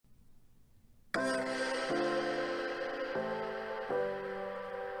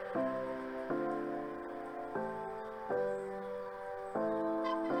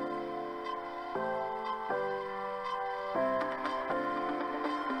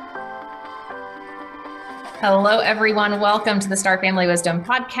Hello, everyone. Welcome to the Star Family Wisdom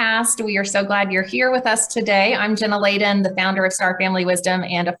podcast. We are so glad you're here with us today. I'm Jenna Layden, the founder of Star Family Wisdom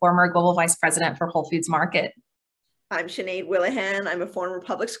and a former global vice president for Whole Foods Market. I'm Sinead Willihan. I'm a former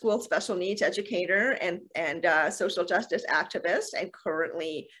public school special needs educator and social justice activist, and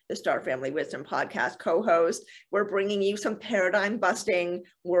currently the Star Family Wisdom podcast co-host. We're bringing you some paradigm-busting,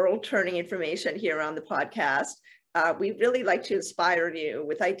 world-turning information here on the podcast. We really like to inspire you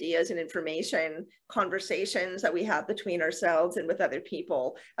with ideas and information, conversations that we have between ourselves and with other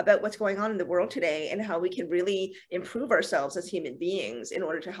people about what's going on in the world today and how we can really improve ourselves as human beings in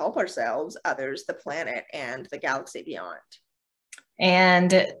order to help ourselves, others, the planet, and the galaxy beyond.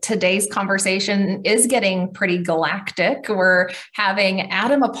 And today's conversation is getting pretty galactic. We're having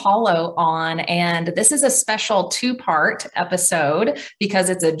Adam Apollo on, and this is a special two-part episode because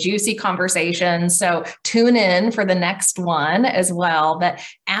it's a juicy conversation. So tune in for the next one as well. But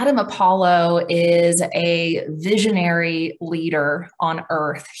Adam Apollo is a visionary leader on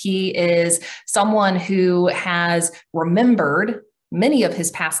Earth. He is someone who has remembered many of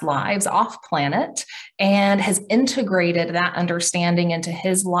his past lives off planet and has integrated that understanding into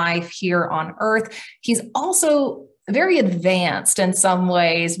his life here on Earth. He's also very advanced in some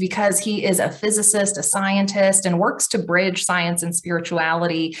ways because he is a physicist, a scientist, and works to bridge science and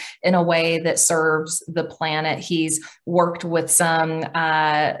spirituality in a way that serves the planet. He's worked with some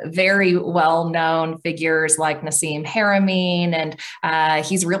very well-known figures like Nassim Haramein, and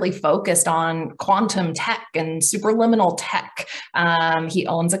he's really focused on quantum tech and superliminal tech. He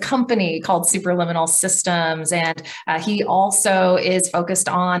owns a company called Superliminal Systems, and he also is focused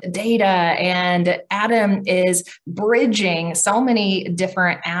on data. And Adam is bridging so many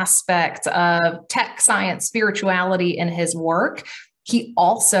different aspects of tech, science, spirituality in his work. He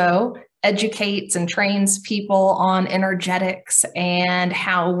also educates and trains people on energetics and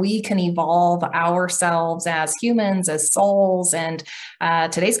how we can evolve ourselves as humans, as souls. And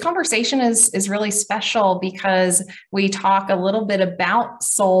today's conversation is really special because we talk a little bit about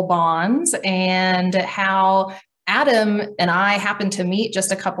soul bonds and how Adam and I happened to meet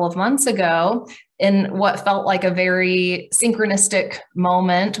just a couple of months ago in what felt like a very synchronistic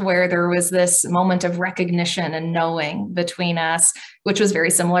moment where there was this moment of recognition and knowing between us, which was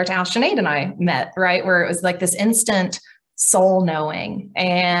very similar to how Sinead and I met, right? Where it was like this instant soul knowing.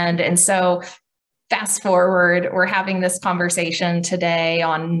 And so fast forward, we're having this conversation today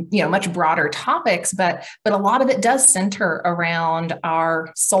on, much broader topics, but a lot of it does center around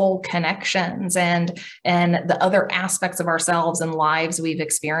our soul connections and the other aspects of ourselves and lives we've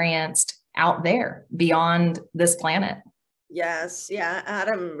experienced out there beyond this planet. Yes. Yeah.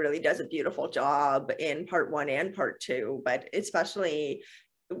 Adam really does a beautiful job in part one and part two, but especially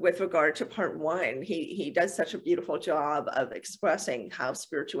with regard to part one, he does such a beautiful job of expressing how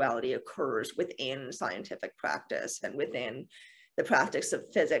spirituality occurs within scientific practice and within the practice of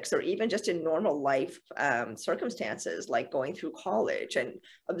physics, or even just in normal life circumstances, like going through college and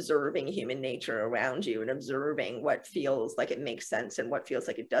observing human nature around you and observing what feels like it makes sense and what feels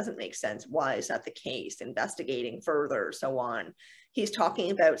like it doesn't make sense. Why is that the case? Investigating further, so on. He's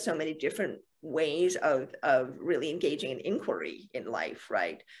talking about so many different ways of really engaging in inquiry in life,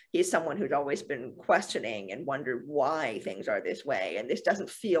 right? He's someone who's always been questioning and wondered why things are this way, and this doesn't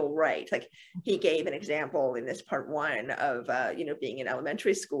feel right. Like he gave an example in this part one of, being in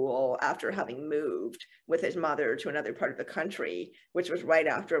elementary school after having moved with his mother to another part of the country, which was right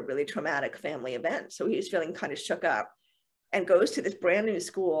after a really traumatic family event. So he was feeling kind of shook up, and goes to this brand new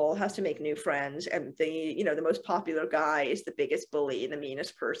school, has to make new friends. And the most popular guy is the biggest bully, the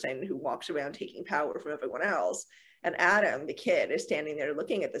meanest person who walks around taking power from everyone else. And Adam, the kid, is standing there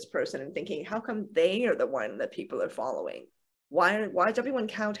looking at this person and thinking, how come they are the one that people are following? Why is everyone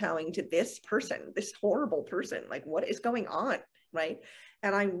kowtowing to this person, this horrible person? Like, what is going on, right?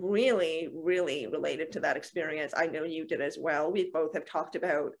 And I really, really related to that experience. I know you did as well. We both have talked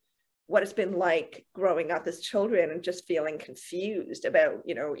about what it's been like growing up as children and just feeling confused about,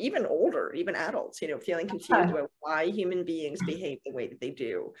 even older, even adults, feeling confused about why human beings behave the way that they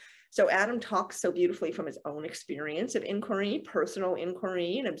do. So Adam talks so beautifully from his own experience of inquiry, personal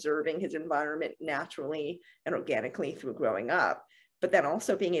inquiry, and observing his environment naturally and organically through growing up, but then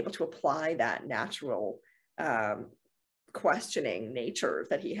also being able to apply that natural questioning nature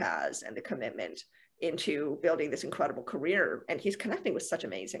that he has and the commitment into building this incredible career. And he's connecting with such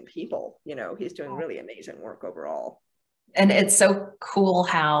amazing people. He's doing really amazing work overall. And it's so cool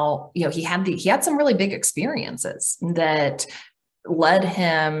how, he had some really big experiences that led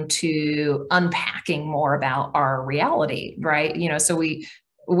him to unpacking more about our reality, right? So we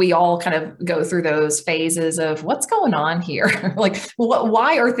we all kind of go through those phases of what's going on here. Like,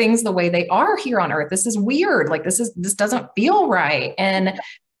 why are things the way they are here on earth? This is weird. Like, this doesn't feel right.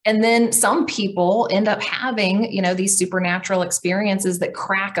 And then some people end up having, these supernatural experiences that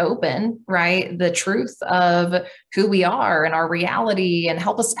crack open, right, the truth of who we are and our reality, and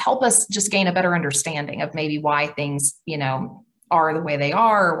help us just gain a better understanding of maybe why things, are the way they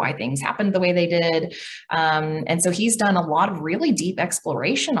are, or why things happened the way they did. And so he's done a lot of really deep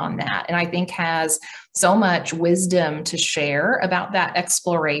exploration on that, and I think has so much wisdom to share about that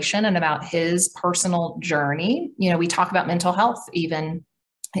exploration and about his personal journey. We talk about mental health even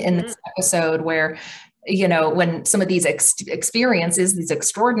in this episode, where when some of these experiences, these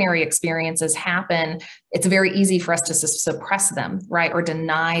extraordinary experiences happen, it's very easy for us to suppress them, right? Or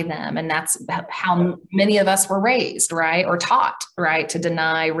deny them. And that's how many of us were raised, right? Or taught, right? To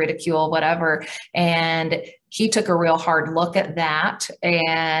deny, ridicule, whatever. And he took a real hard look at that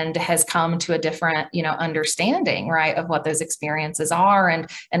and has come to a different, understanding, right, of what those experiences are, and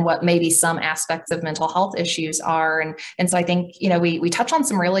what maybe some aspects of mental health issues are. And so I think, we touch on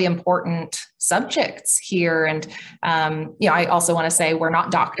some really important subjects here. And, I also want to say we're not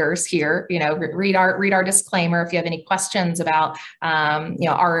doctors here. Read our disclaimer if you have any questions about,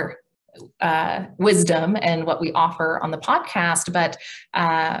 our wisdom and what we offer on the podcast,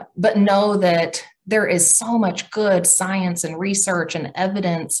 but know that there is so much good science and research and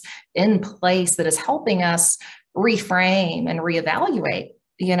evidence in place that is helping us reframe and reevaluate,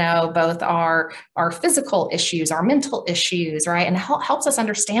 both our physical issues, our mental issues, right? And helps us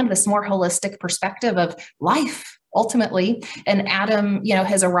understand this more holistic perspective of life ultimately. And Adam,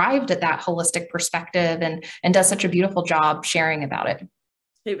 has arrived at that holistic perspective and does such a beautiful job sharing about it.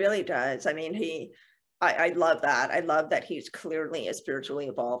 He really does. I mean, I love that. I love that he's clearly a spiritually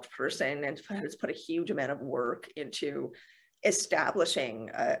evolved person and has put a huge amount of work into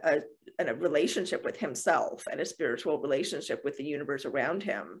establishing a relationship with himself and a spiritual relationship with the universe around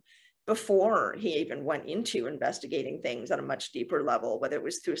him before he even went into investigating things on a much deeper level, whether it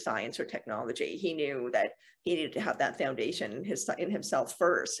was through science or technology. He knew that he needed to have that foundation in himself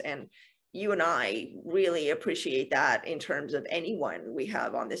first. And you and I really appreciate that in terms of anyone we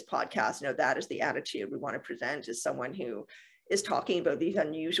have on this podcast. That is the attitude we want to present, as someone who is talking about these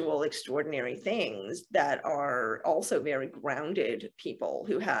unusual, extraordinary things that are also very grounded people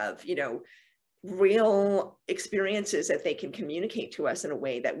who have, real experiences that they can communicate to us in a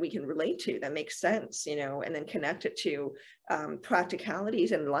way that we can relate to, that makes sense, and then connect it to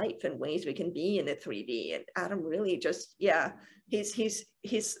practicalities in life and ways we can be in the 3D. And Adam really just,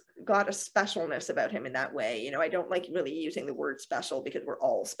 he's got a specialness about him in that way. I don't like really using the word special because we're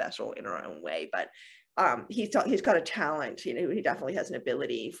all special in our own way, but he's got a talent. He definitely has an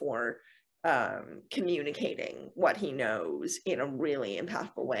ability for communicating what he knows in a really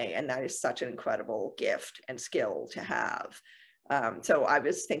impactful way, and that is such an incredible gift and skill to have. So I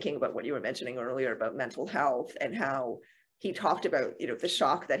was thinking about what you were mentioning earlier about mental health, and how he talked about, the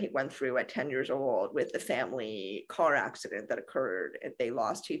shock that he went through at 10 years old with the family car accident that occurred, and they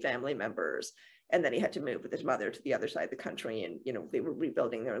lost 2 family members, and then he had to move with his mother to the other side of the country, and they were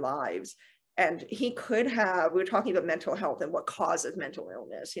rebuilding their lives. And he could have, we were talking about mental health and what causes mental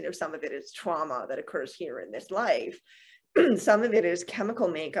illness. Some of it is trauma that occurs here in this life. Some of it is chemical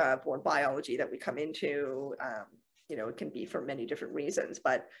makeup or biology that we come into. It can be for many different reasons,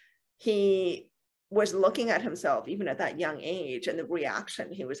 but he was looking at himself even at that young age, and the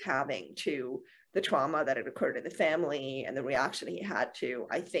reaction he was having to the trauma that had occurred in the family, and the reaction he had to,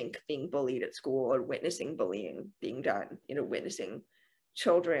 I think, being bullied at school or witnessing bullying being done, witnessing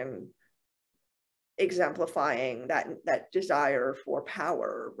children exemplifying that desire for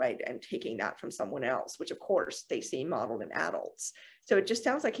power, right, and taking that from someone else, which of course they see modeled in adults. So it just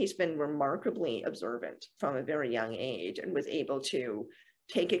sounds like he's been remarkably observant from a very young age, and was able to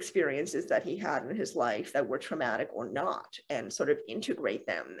take experiences that he had in his life that were traumatic or not, and sort of integrate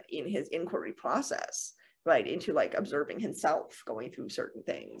them in his inquiry process, right, into like observing himself going through certain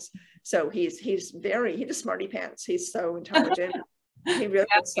things. So he's a smarty pants. He's so intelligent. He really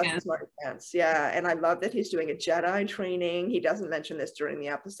has such a smart pants. Yeah. And I love that he's doing a Jedi training. He doesn't mention this during the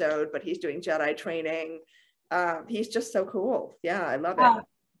episode, but he's doing Jedi training. He's just so cool. Yeah, I love it.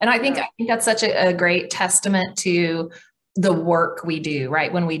 And I think that's such a great testament to the work we do,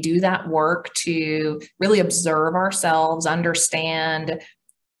 right? When we do that work to really observe ourselves, understand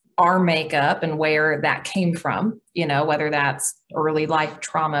our makeup and where that came from, whether that's early life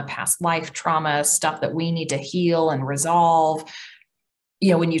trauma, past life trauma, stuff that we need to heal and resolve.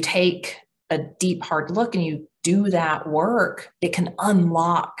 When you take a deep, hard look and you do that work, it can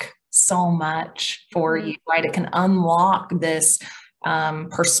unlock so much for you, right? It can unlock this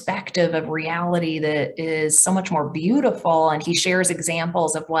perspective of reality that is so much more beautiful. And he shares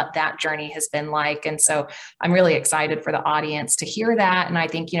examples of what that journey has been like. And so I'm really excited for the audience to hear that. And I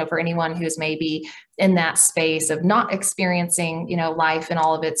think, for anyone who's maybe in that space of not experiencing, life in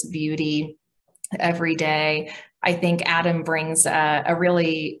all of its beauty every day, I think Adam brings a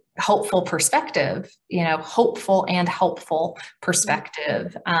really hopeful perspective, hopeful and helpful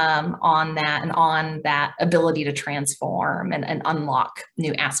perspective on that, and on that ability to transform and unlock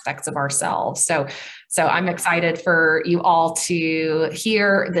new aspects of ourselves. So I'm excited for you all to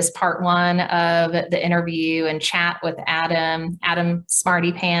hear this part one of the interview and chat with Adam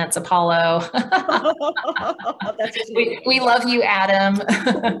Smarty Pants Apollo. we love you, Adam.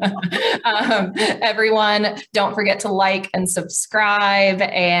 Everyone, don't forget to like and subscribe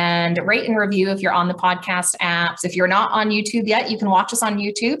and rate and review if you're on the podcast apps. If you're not on YouTube yet, you can watch us on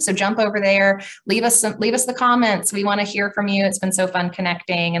YouTube. So jump over there, leave us the comments. We want to hear from you. It's been so fun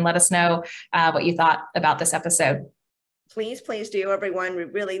connecting, and let us know what you thought about this episode. Please do, everyone. We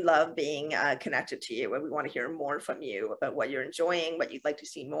really love being connected to you, and we want to hear more from you about what you're enjoying, what you'd like to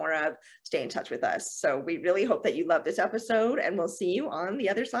see more of. Stay in touch with us. So we really hope that you love this episode, and we'll see you on the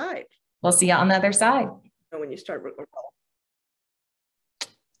other side. We'll see you on the other side. When you start recording.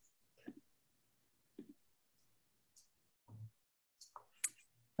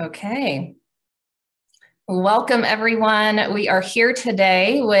 Okay. Welcome, everyone. We are here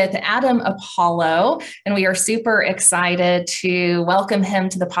today with Adam Apollo, and we are super excited to welcome him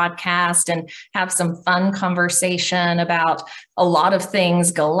to the podcast and have some fun conversation about a lot of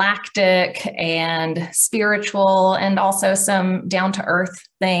things galactic and spiritual, and also some down-to-earth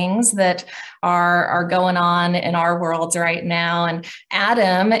things that are going on in our worlds right now. And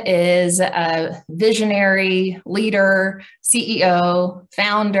Adam is a visionary leader, CEO,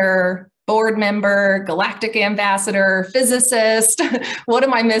 founder, board member, galactic ambassador, physicist. What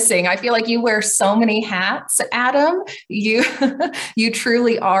am I missing? I feel like you wear so many hats, Adam. You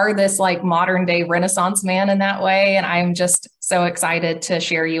truly are this like modern day Renaissance man in that way. And I'm just so excited to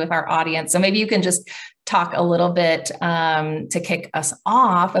share you with our audience. So maybe you can just talk a little bit to kick us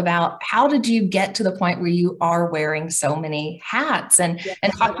off about how did you get to the point where you are wearing so many hats, and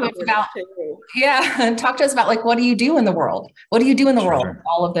talk to us about and talk to us about like, what do you do in the world? What do you do in the world with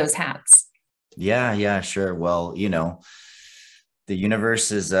all of those hats? Yeah, sure. Well, the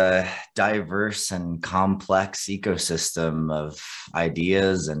universe is a diverse and complex ecosystem of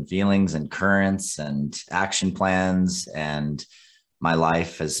ideas and feelings and currents and action plans. And my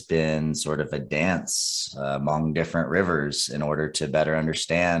life has been sort of a dance among different rivers in order to better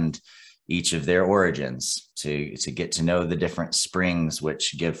understand each of their origins, to get to know the different springs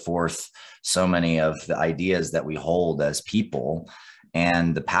which give forth so many of the ideas that we hold as people,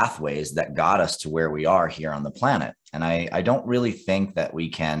 and the pathways that got us to where we are here on the planet. And I don't really think that we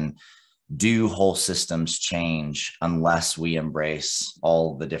can do whole systems change unless we embrace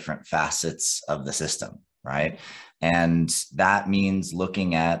all the different facets of the system, right? And that means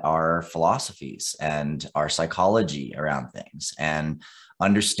looking at our philosophies and our psychology around things, and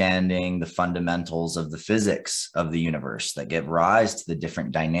understanding the fundamentals of the physics of the universe that give rise to the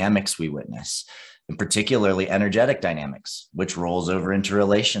different dynamics we witness, and particularly energetic dynamics, which rolls over into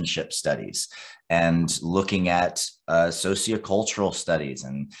relationship studies, and looking at sociocultural studies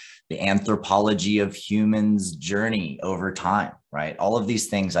and the anthropology of humans' journey over time, right? All of these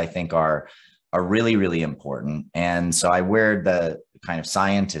things I think are really, really important. And so I wear the kind of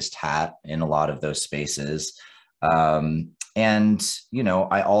scientist hat in a lot of those spaces. And,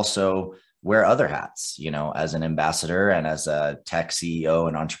 I also wear other hats, as an ambassador and as a tech CEO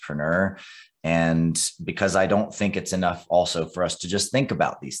and entrepreneur. And because I don't think it's enough also for us to just think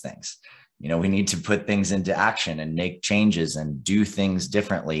about these things. We need to put things into action and make changes and do things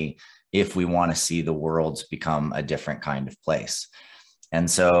differently if we want to see the world become a different kind of place. And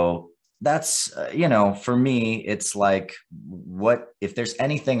so that's, for me, it's like, what if there's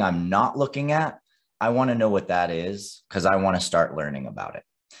anything I'm not looking at, I want to know what that is, because I want to start learning about it.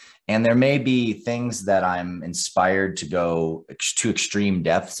 And there may be things that I'm inspired to go to extreme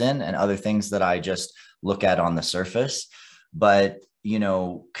depths in, and other things that I just look at on the surface. But,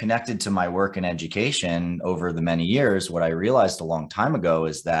 connected to my work in education over the many years, what I realized a long time ago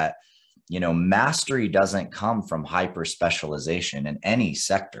is that, mastery doesn't come from hyper specialization in any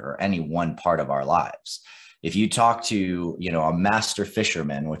sector or any one part of our lives. If you talk to, a master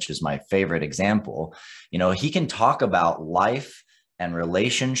fisherman, which is my favorite example, he can talk about life and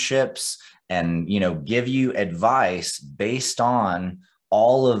relationships and, give you advice based on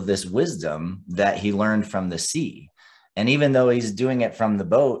all of this wisdom that he learned from the sea. And even though he's doing it from the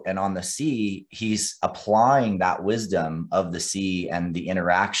boat and on the sea, he's applying that wisdom of the sea and the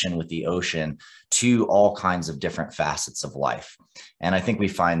interaction with the ocean to all kinds of different facets of life. And I think we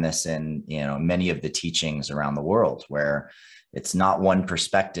find this in, many of the teachings around the world, where it's not one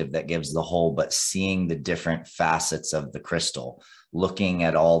perspective that gives the whole, but seeing the different facets of the crystal, looking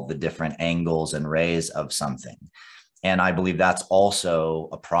at all the different angles and rays of something. And I believe that's also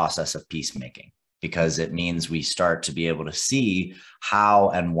a process of peacemaking, because it means we start to be able to see how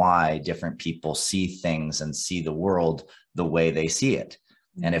and why different people see things and see the world the way they see it.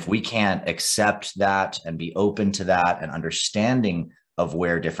 And if we can't accept that and be open to that and understanding of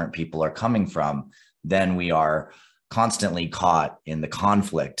where different people are coming from, then we are constantly caught in the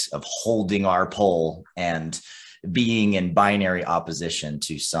conflict of holding our pole and being in binary opposition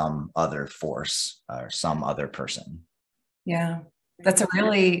to some other force or some other person. Yeah, that's a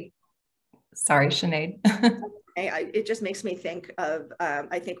really, sorry, Sinead. It just makes me think of,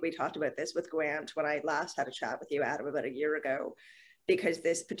 I think we talked about this with Grant when I last had a chat with you, Adam, about a year ago, because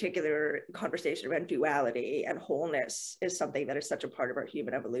this particular conversation around duality and wholeness is something that is such a part of our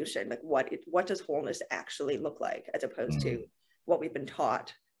human evolution. Like what does wholeness actually look like, as opposed to what we've been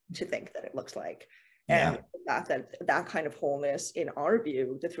taught to think that it looks like. And that kind of wholeness, in our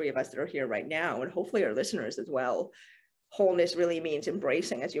view, the three of us that are here right now, and hopefully our listeners as well, wholeness really means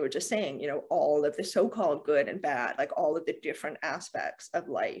embracing, as you were just saying, all of the so-called good and bad, like all of the different aspects of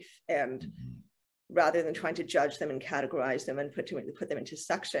life. And rather than trying to judge them and categorize them and put them into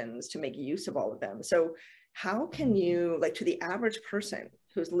sections, to make use of all of them. So how can you, like, to the average person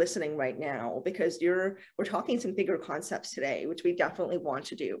who's listening right now, because we're talking some bigger concepts today, which we definitely want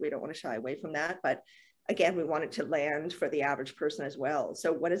to do. We don't want to shy away from that. But again, we want it to land for the average person as well.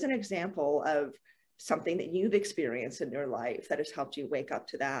 So what is an example of something that you've experienced in your life that has helped you wake up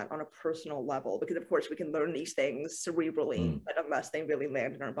to that on a personal level? Because of course we can learn these things cerebrally, but unless they really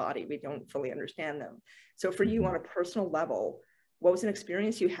land in our body, we don't fully understand them. So for you on a personal level, what was an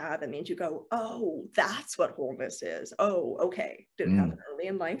experience you had that made you go, oh, that's what wholeness is? Oh, okay. Did it happen early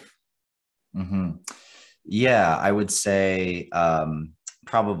in life? Yeah, I would say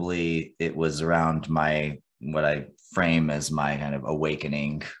probably it was around what I frame as my kind of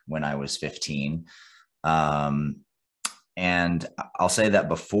awakening when I was 15. And I'll say that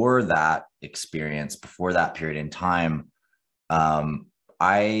before that experience, before that period in time,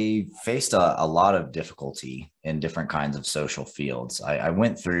 I faced a lot of difficulty in different kinds of social fields. I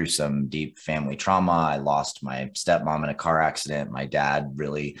went through some deep family trauma. I lost my stepmom in a car accident. My dad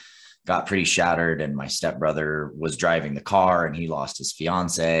really got pretty shattered, and my stepbrother was driving the car and he lost his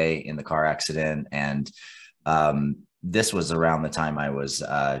fiance in the car accident. And this was around the time I was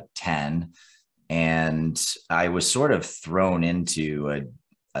 10. And I was sort of thrown into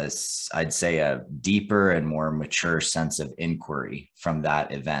I'd say a deeper and more mature sense of inquiry from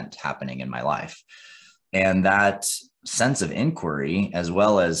that event happening in my life. And that sense of inquiry, as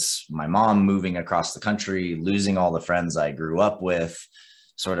well as my mom moving across the country, losing all the friends I grew up with,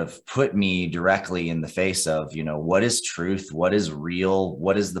 sort of put me directly in the face of, what is truth? What is real?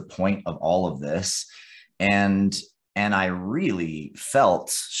 What is the point of all of this? And I really felt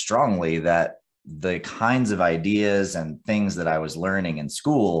strongly that the kinds of ideas and things that I was learning in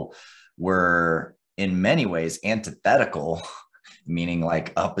school were in many ways antithetical, meaning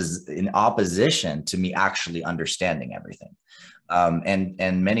like in opposition to me actually understanding everything.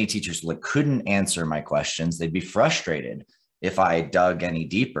 And many teachers couldn't answer my questions. They'd be frustrated if I dug any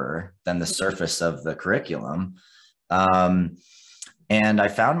deeper than the surface of the curriculum. And I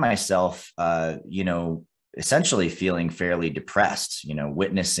found myself, essentially feeling fairly depressed,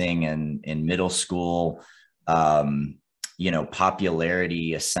 witnessing in middle school,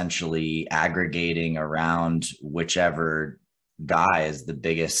 popularity essentially aggregating around whichever guy is the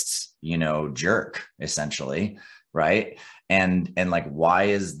biggest, jerk, essentially. Right. And like, why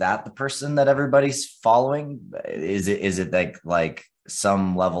is that the person that everybody's following? Is it like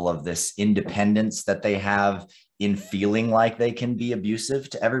some level of this independence that they have in feeling like they can be abusive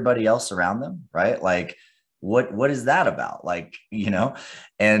to everybody else around them? Right. Like, what is that about? Like,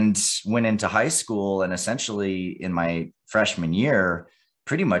 and went into high school, and essentially in my freshman year,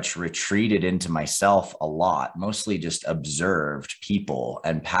 pretty much retreated into myself a lot, mostly just observed people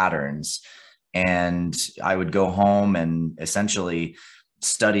and patterns. And I would go home and essentially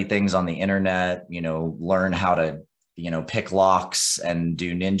study things on the internet, learn how to, pick locks and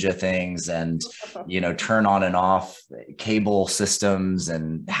do ninja things and, turn on and off cable systems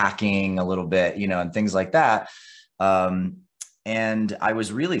and hacking a little bit, and things like that. And I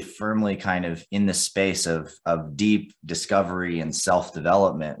was really firmly kind of in the space of deep discovery and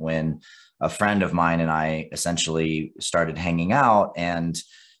self-development when a friend of mine and I essentially started hanging out, and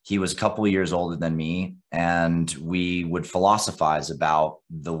he was a couple of years older than me, and we would philosophize about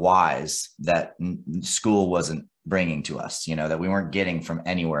the whys that school wasn't bringing to us, that we weren't getting from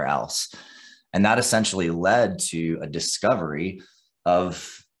anywhere else. And that essentially led to a discovery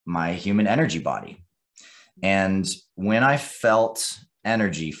of my human energy body. And when I felt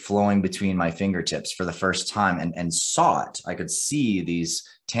energy flowing between my fingertips for the first time and saw it, I could see these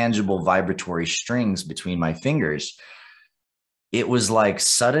tangible vibratory strings between my fingers. It was like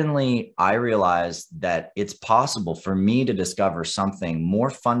suddenly I realized that it's possible for me to discover something more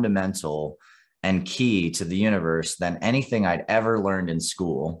fundamental and key to the universe than anything I'd ever learned in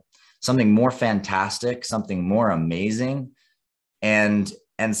school, something more fantastic, something more amazing. And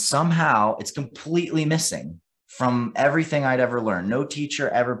somehow it's completely missing from everything I'd ever learned. No teacher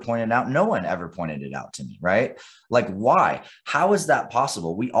ever pointed out. No one ever pointed it out to me, right? Like, why? How is that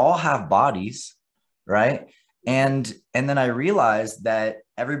possible? We all have bodies, right? And then I realized that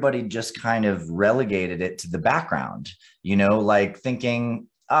everybody just kind of relegated it to the background, like thinking,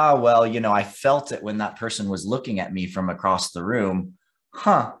 oh, well, I felt it when that person was looking at me from across the room.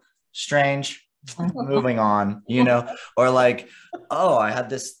 Huh, strange. Moving on, or like, oh, I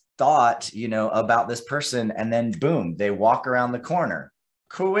had this thought, about this person, and then boom, they walk around the corner.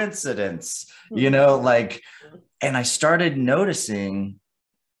 Coincidence, like, and I started noticing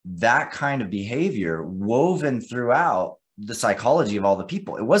that kind of behavior woven throughout the psychology of all the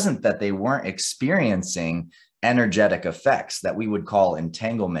people. It wasn't that they weren't experiencing energetic effects that we would call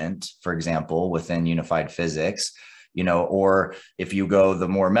entanglement, for example, within unified physics. Or if you go the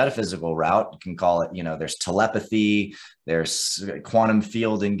more metaphysical route, you can call it, there's telepathy, there's quantum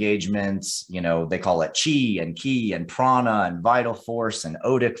field engagements, they call it chi and ki and prana and vital force and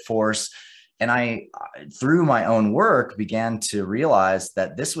odic force. And I, through my own work, began to realize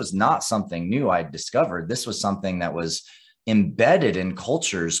that this was not something new I'd discovered. This was something that was embedded in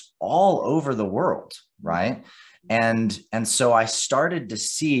cultures all over the world, right? And so I started to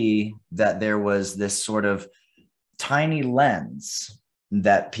see that there was this sort of tiny lens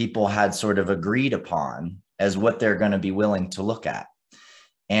that people had sort of agreed upon as what they're going to be willing to look at.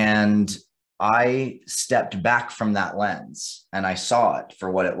 And I stepped back from that lens and I saw it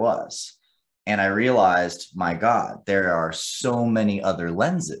for what it was. And I realized, my God, there are so many other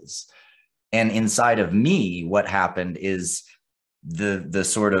lenses. And inside of me, what happened is the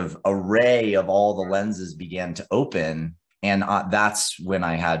sort of array of all the lenses began to open. And that's when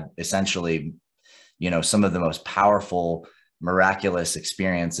I had essentially some of the most powerful, miraculous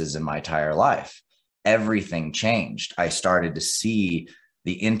experiences in my entire life. Everything changed. I started to see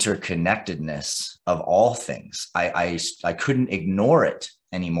the interconnectedness of all things. I couldn't ignore it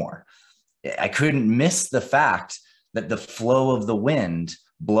anymore. I couldn't miss the fact that the flow of the wind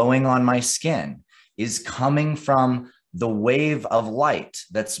blowing on my skin is coming from the wave of light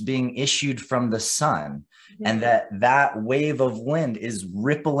that's being issued from the sun. And that wave of wind is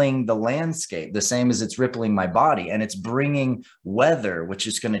rippling the landscape, the same as it's rippling my body. And it's bringing weather, which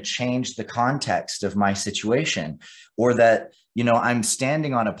is going to change the context of my situation. Or that, I'm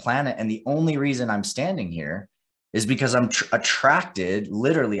standing on a planet, and the only reason I'm standing here is because I'm attracted,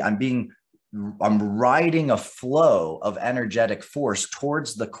 literally, I'm riding a flow of energetic force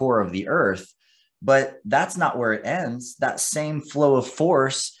towards the core of the earth. But that's not where it ends. That same flow of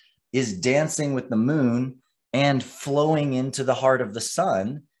force is dancing with the moon and flowing into the heart of the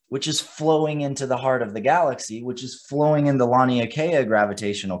sun, which is flowing into the heart of the galaxy, which is flowing in the Laniakea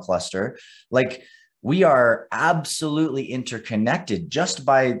gravitational cluster. Like, we are absolutely interconnected just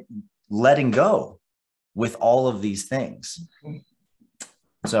by letting go with all of these things.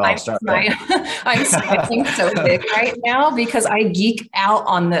 So I'll start. I'm smiling so big right now because I geek out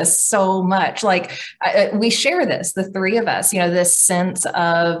on this so much. Like, we share this, the three of us, this sense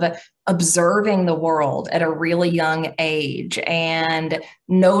of observing the world at a really young age and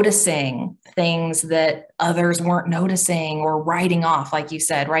noticing things that others weren't noticing or writing off, like you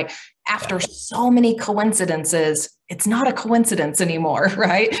said, right? After so many coincidences, it's not a coincidence anymore,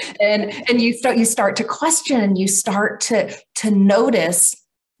 right? And you start to question, and you start to notice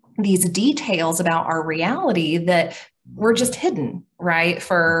these details about our reality that were just hidden right?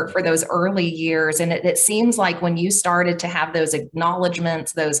 For those early years. And it seems like when you started to have those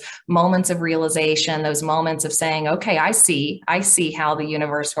acknowledgments, those moments of realization, those moments of saying, okay, I see how the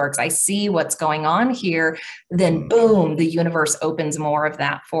universe works. I see what's going on here. Then boom, the universe opens more of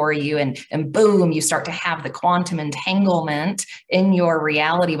that for you. And boom, you start to have the quantum entanglement in your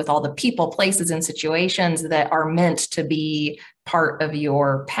reality with all the people, places, and situations that are meant to be part of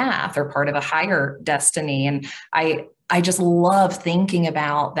your path or part of a higher destiny. And I just love thinking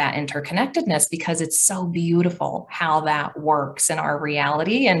about that interconnectedness because it's so beautiful how that works in our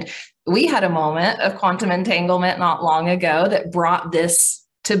reality. And we had a moment of quantum entanglement not long ago that brought this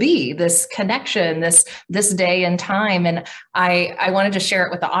to be, this connection, this day and time. And I wanted to share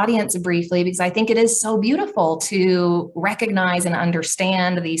it with the audience briefly because I think it is so beautiful to recognize and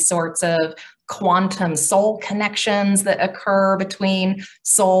understand these sorts of quantum soul connections that occur between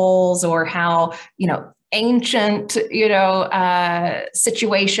souls, or how, ancient,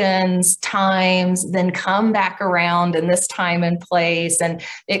 situations, times, then come back around in this time and place. And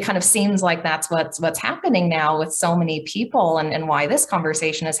it kind of seems like that's what's happening now with so many people, and why this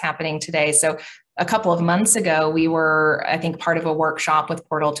conversation is happening today. So a couple of months ago, we were, I think, part of a workshop with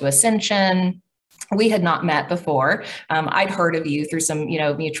Portal to Ascension. We had not met before. I'd heard of you through some,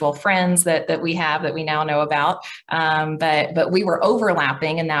 mutual friends that we have that we now know about. But we were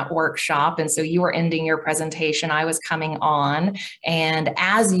overlapping in that workshop. And so you were ending your presentation. I was coming on. And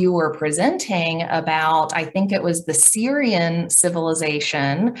as you were presenting about, I think it was the Sirian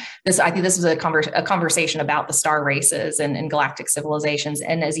civilization, I think this was a conversation about the star races and galactic civilizations.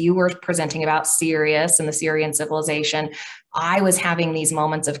 And as you were presenting about Sirius and the Sirian civilization, I was having these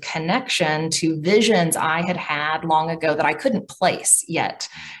moments of connection to visions I had had long ago that I couldn't place yet.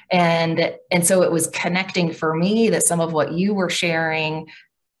 And so it was connecting for me that some of what you were sharing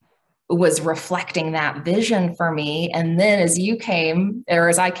was reflecting that vision for me. And then as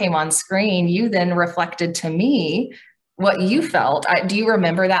I came on screen, you then reflected to me what you felt. Do you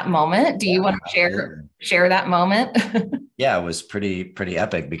remember that moment? Do you want to share that moment? Yeah, it was pretty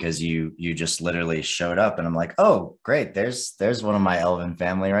epic because you just literally showed up and I'm like, oh, great. There's one of my elven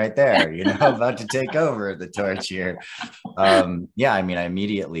family right there, about to take over the torch here. Yeah, I mean, I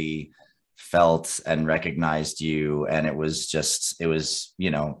immediately felt and recognized you, and it was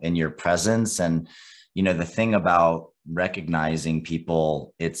in your presence. And, the thing about recognizing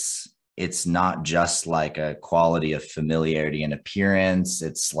people, it's not just like a quality of familiarity and appearance.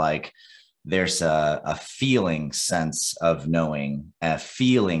 It's like, there's a feeling sense of knowing, a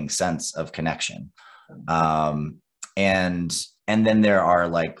feeling sense of connection. And then there are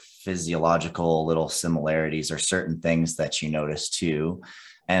like physiological little similarities or certain things that you notice too.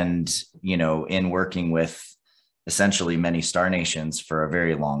 And, in working with essentially many star nations for a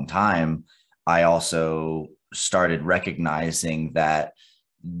very long time, I also started recognizing that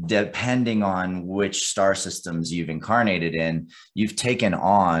depending on which star systems you've incarnated in, you've taken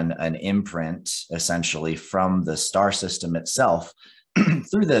on an imprint essentially from the star system itself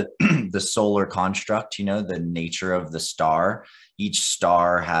through the solar construct, the nature of the star. Each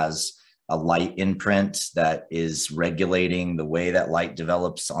star has a light imprint that is regulating the way that light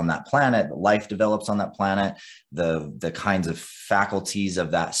develops on that planet, life develops on that planet, the kinds of faculties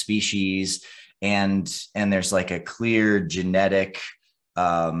of that species. And there's like a clear genetic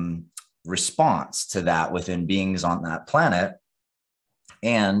response to that within beings on that planet.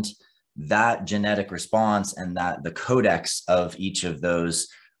 And that genetic response and that the codex of each of those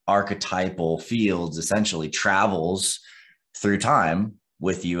archetypal fields essentially travels through time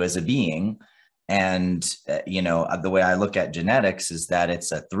with you as a being. And, the way I look at genetics is that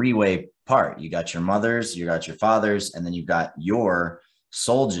it's a three-way part. You got your mother's, you got your father's, and then you've got your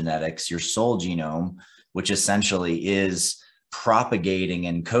soul genetics, your soul genome, which essentially is propagating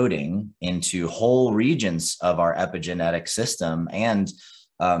and coding into whole regions of our epigenetic system and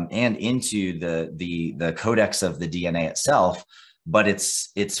into the codex of the DNA itself. But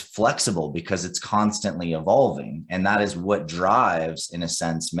it's flexible because it's constantly evolving. And that is what drives, in a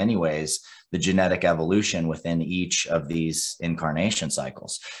sense, many ways, the genetic evolution within each of these incarnation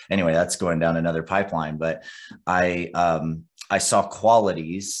cycles. Anyway, that's going down another pipeline, but I saw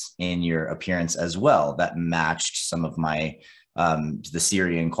qualities in your appearance as well that matched some of my the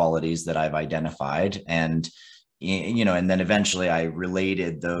Sirian qualities that I've identified. And, and then eventually I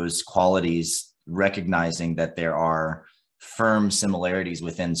related those qualities, recognizing that there are firm similarities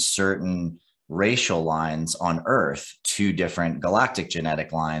within certain racial lines on Earth to different galactic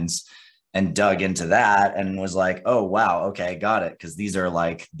genetic lines, and dug into that and was like, oh, wow, okay, got it. Because these are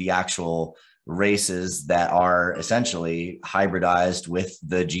like the actual races that are essentially hybridized with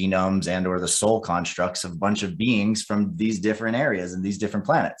the genomes and or the soul constructs of a bunch of beings from these different areas and these different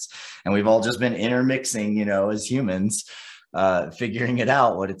planets. And we've all just been intermixing, you know, as humans, figuring it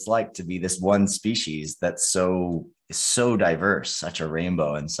out, what it's like to be this one species that's so diverse, such a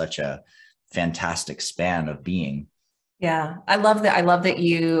rainbow and such a fantastic span of being. Yeah, I love that. I love that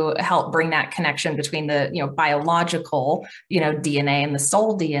you help bring that connection between the, you know, biological, you know, DNA and the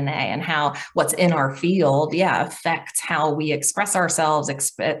soul DNA, and how what's in our field, yeah, affects how we express ourselves,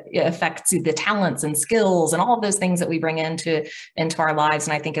 affects the talents and skills and all of those things that we bring into our lives.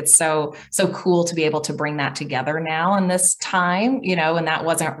 And I think it's so cool to be able to bring that together now in this time, you know, and that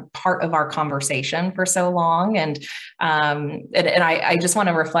wasn't part of our conversation for so long. And I just want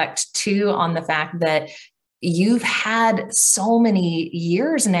to reflect too on the fact that you've had so many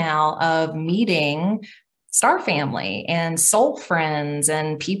years now of meeting star family and soul friends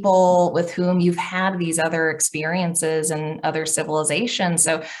and people with whom you've had these other experiences and other civilizations.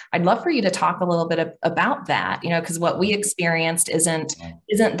 So I'd love for you to talk a little bit about that, you know, because what we experienced isn't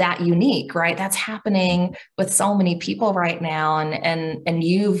that unique, right? That's happening with so many people right now. And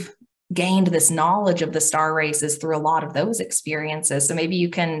you've gained this knowledge of the star races through a lot of those experiences. So maybe you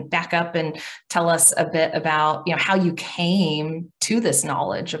can back up and tell us a bit about, you know, how you came to this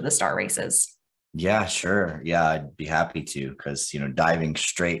knowledge of the star races. Yeah, sure. Yeah, I'd be happy to, because, you know, diving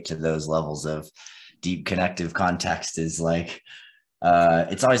straight to those levels of deep connective context is like,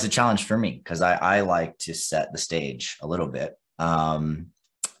 it's always a challenge for me, because I like to set the stage a little bit.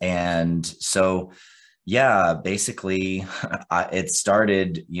 And so, yeah, basically it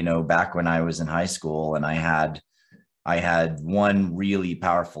started, you know, back when I was in high school, and I had one really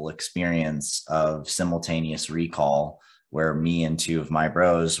powerful experience of simultaneous recall, where me and two of my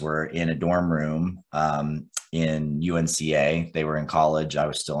bros were in a dorm room in UNCA. They were in college. I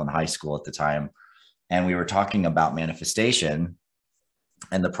was still in high school at the time. And we were talking about manifestation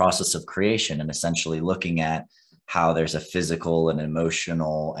and the process of creation, and essentially looking at how there's a physical and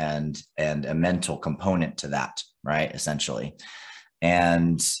emotional and a mental component to that, right? Essentially.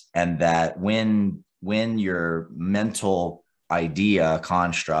 And that when your mental idea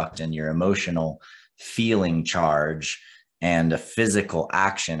construct and your emotional feeling charge and a physical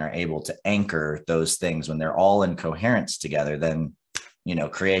action are able to anchor those things, when they're all in coherence together, then, you know,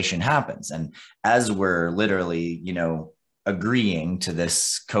 creation happens. And as we're literally, you know, agreeing to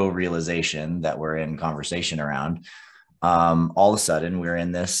this co-realization that we're in conversation around, all of a sudden we're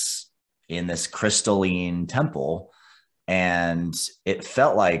in this crystalline temple, and it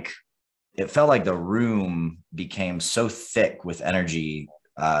felt like the room became so thick with energy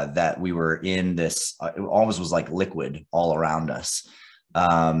that we were in this, it almost was like liquid all around us.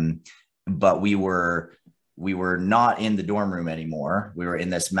 But we were not in the dorm room anymore. We were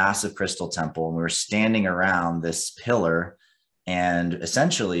in this massive crystal temple, and we were standing around this pillar, and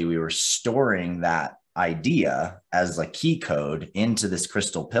essentially we were storing that idea as a key code into this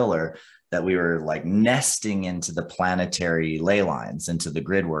crystal pillar, that we were like nesting into the planetary ley lines, into the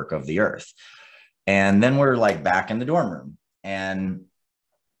grid work of the earth. And then we're like back in the dorm room, and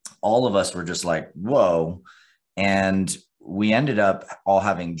all of us were just like, whoa. And we ended up all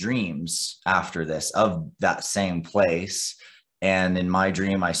having dreams after this of that same place. And in my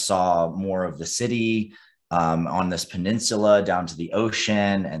dream, I saw more of the city on this peninsula down to the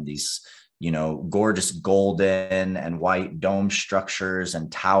ocean, and these, you know, gorgeous golden and white dome structures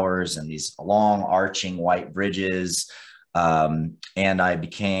and towers, and these long arching white bridges. And I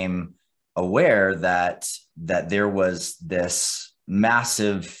became aware that there was this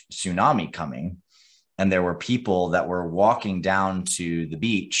massive tsunami coming, and there were people that were walking down to the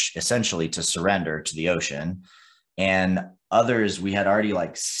beach essentially to surrender to the ocean. And others, we had already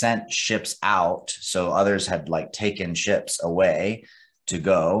like sent ships out. So others had like taken ships away to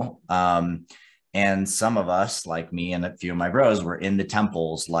go. And some of us, like me and a few of my bros, were in the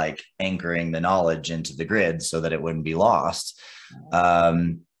temples, like anchoring the knowledge into the grid so that it wouldn't be lost.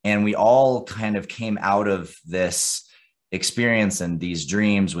 And we all kind of came out of this experience and these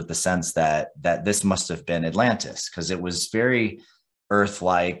dreams with the sense that this must have been Atlantis, because it was very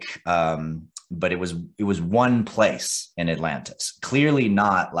Earth-like, but it was one place in Atlantis. Clearly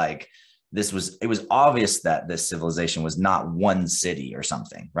not like it was obvious that this civilization was not one city or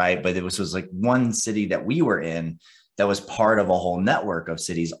something, right? But it was like one city that we were in that was part of a whole network of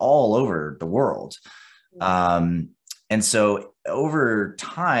cities all over the world. And so over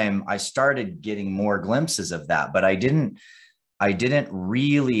time, I started getting more glimpses of that, but I didn't I didn't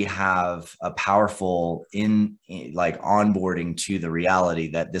really have a powerful like onboarding to the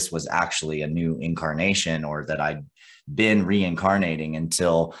reality that this was actually a new incarnation, or that I'd been reincarnating,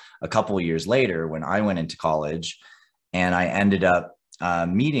 until a couple of years later when I went into college and I ended up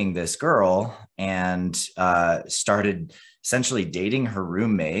meeting this girl and started essentially dating her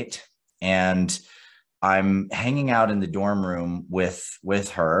roommate. And I'm hanging out in the dorm room with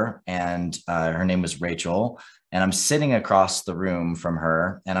her, and her name was Rachel. And I'm sitting across the room from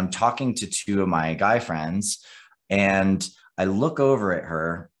her, and I'm talking to two of my guy friends. And I look over at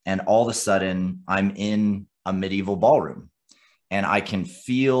her, and all of a sudden I'm in a medieval ballroom, and I can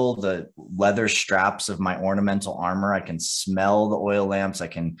feel the leather straps of my ornamental armor. I can smell the oil lamps. I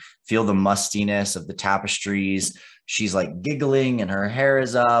can feel the mustiness of the tapestries. She's like giggling, and her hair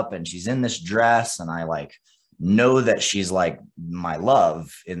is up, and she's in this dress. And I like know that she's like my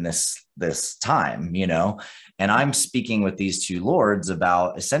love in this time, you know. And I'm speaking with these two lords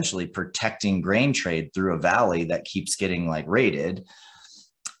about essentially protecting grain trade through a valley that keeps getting like raided.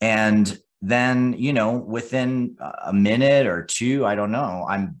 And then, you know, within a minute or two, I don't know,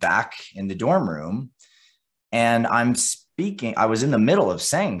 I'm back in the dorm room, and I'm speaking. I was in the middle of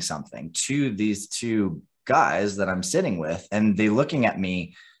saying something to these two guys that I'm sitting with, and they looking at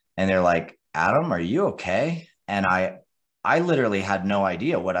me and they're like, Adam, are you okay? And I literally had no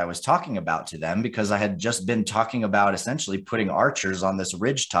idea what I was talking about to them, because I had just been talking about essentially putting archers on this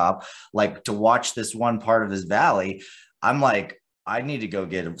ridge top, like to watch this one part of this valley. I'm like, I need to go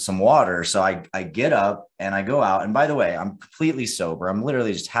get some water. So I get up and I go out. And by the way, I'm completely sober. I'm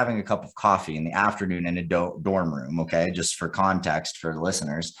literally just having a cup of coffee in the afternoon in a dorm room. Okay. Just for context for the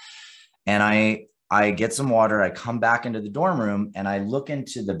listeners. And I get some water. I come back into the dorm room, and I look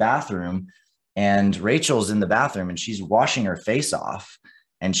into the bathroom, and Rachel's in the bathroom, and she's washing her face off.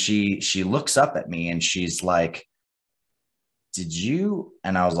 And she looks up at me, and she's like, did you?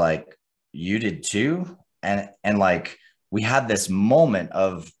 And I was like, you did too? And like, we had this moment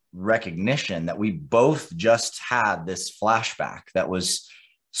of recognition that we both just had this flashback that was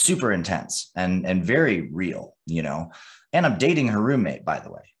super intense and very real, you know. And I'm dating her roommate, by the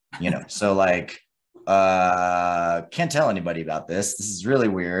way, you know. So like, can't tell anybody about this. This is really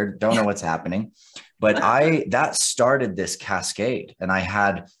weird. Don't know what's happening. But that started this cascade, and I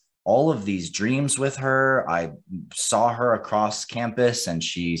had all of these dreams with her. I saw her across campus, and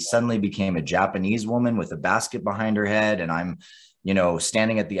she suddenly became a Japanese woman with a basket behind her head. And I'm, you know,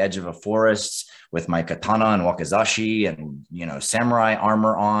 standing at the edge of a forest with my katana and wakizashi and, you know, samurai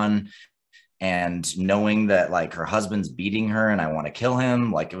armor on, and knowing that like her husband's beating her and I want to kill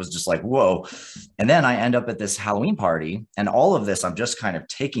him. Like, it was just like, whoa. And then I end up at this Halloween party, and all of this I'm just kind of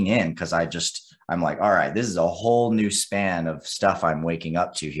taking in, because I'm like, all right, this is a whole new span of stuff I'm waking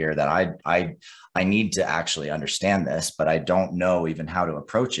up to here, that I need to actually understand this, but I don't know even how to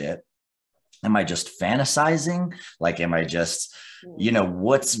approach it. Am I just fantasizing? Like, am I just, you know,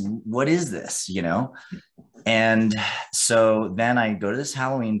 what is this, you know? And so then I go to this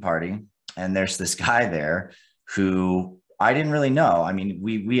Halloween party, and there's this guy there who I didn't really know. I mean,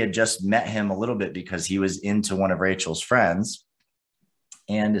 we had just met him a little bit because he was into one of Rachel's friends.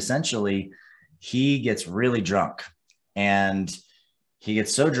 And essentially he gets really drunk, and he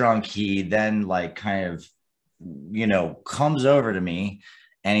gets so drunk, he then like kind of, you know, comes over to me,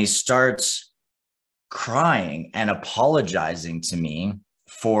 and he starts crying and apologizing to me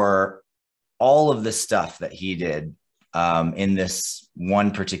for all of the stuff that he did in this one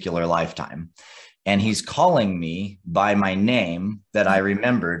particular lifetime. And he's calling me by my name that I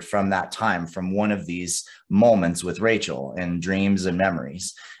remembered from that time, from one of these moments with Rachel in dreams and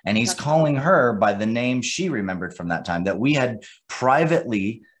memories. And he's calling her by the name she remembered from that time, that we had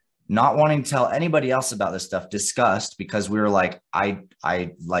privately, not wanting to tell anybody else about this stuff, discussed, because we were like, I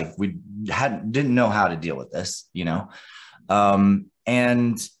like, we didn't know how to deal with this, you know? And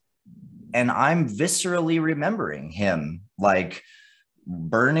I'm viscerally remembering him like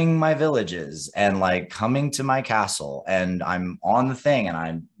burning my villages and like coming to my castle, and I'm on the thing and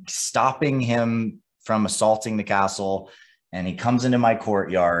I'm stopping him from assaulting the castle, and he comes into my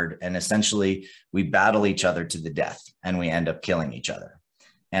courtyard, and essentially we battle each other to the death, and we end up killing each other.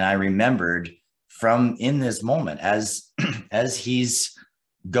 And I remembered from in this moment, as he's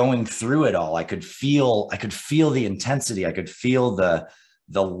going through it all, I could feel the intensity. I could feel the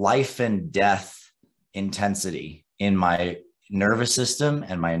life and death intensity in my nervous system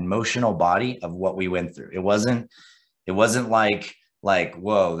and my emotional body of what we went through. It wasn't like,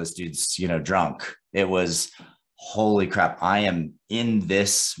 whoa, this dude's, you know, drunk. It was, holy crap, I am in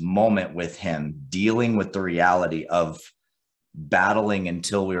this moment with him, dealing with the reality of battling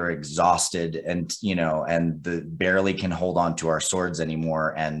until we were exhausted and, and barely can hold on to our swords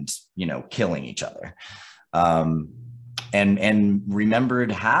anymore and, killing each other. And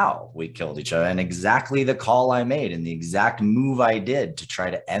remembered how we killed each other and exactly the call I made and the exact move I did to try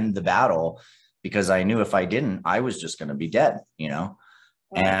to end the battle, because I knew if I didn't, I was just going to be dead,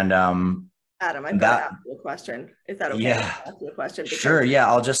 and Adam, I've got to ask you a question. Is that okay? Yeah, ask you a question sure. Yeah,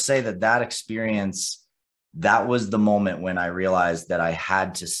 I'll just say that experience, that was the moment when I realized that I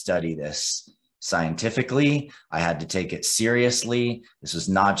had to study this scientifically. I had to take it seriously. This was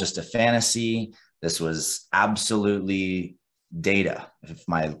not just a fantasy. This was absolutely data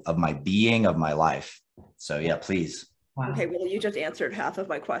of my being, of my life. So yeah, please. Wow. Okay, well, you just answered half of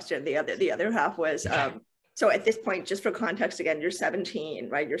my question. The other half was, so at this point, just for context, again, you're 17,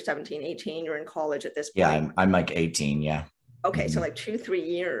 right? You're 17, 18, you're in college at this point. Yeah, I'm like 18, yeah. Okay, so like 2-3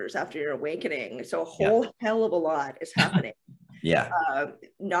 years after your awakening. So a whole hell of a lot is happening. Yeah.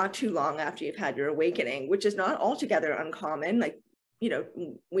 Not too long after you've had your awakening, which is not altogether uncommon. Like,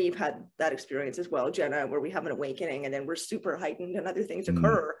 we've had that experience as well, Jenna, where we have an awakening and then we're super heightened and other things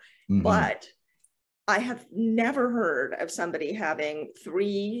occur. Mm-hmm. But I have never heard of somebody having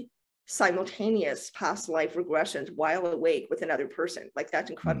 3 simultaneous past life regressions while awake with another person. Like, that's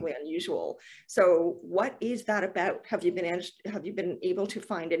incredibly unusual. So what is that about? Have you been able to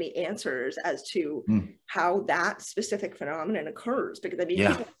find any answers as to how that specific phenomenon occurs? Because I mean,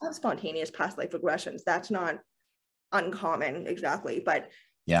 people have spontaneous past life regressions. That's not uncommon exactly, but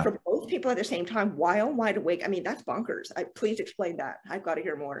for both people at the same time while wide awake, I mean, that's bonkers. Please explain that. I've got to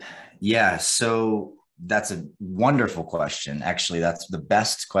hear more. Yeah, so that's a wonderful question. Actually, that's the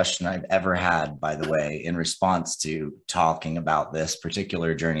best question I've ever had, by the way, in response to talking about this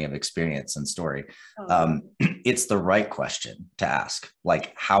particular journey of experience and story. It's the right question to ask.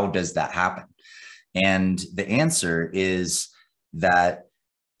 Like, how does that happen? And the answer is that,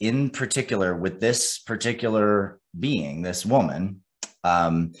 in particular, with this particular being, this woman,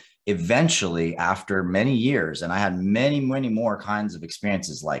 eventually, after many years, and I had many, many more kinds of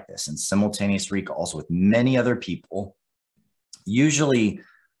experiences like this and simultaneous recalls with many other people, usually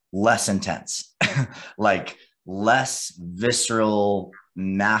less intense, like less visceral,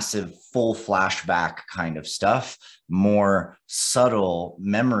 massive, full flashback kind of stuff, more subtle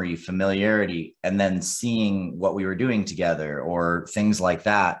memory, familiarity, and then seeing what we were doing together or things like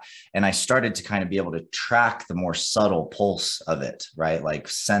that. And I started to kind of be able to track the more subtle pulse of it, right? Like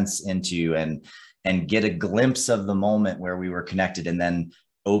sense into and get a glimpse of the moment where we were connected, and then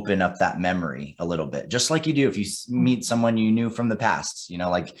open up that memory a little bit, just like you do if you meet someone you knew from the past,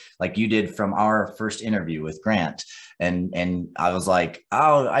 like you did from our first interview with Grant. And I was like,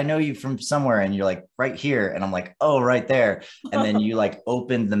 oh, I know you from somewhere. And you're like, right here. And I'm like, oh, right there. And then you like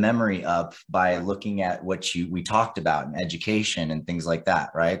opened the memory up by looking at what we talked about in education and things like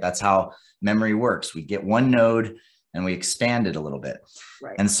that, right? That's how memory works. We get one node and we expand it a little bit.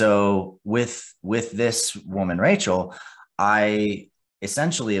 Right. And so with this woman, Rachel, I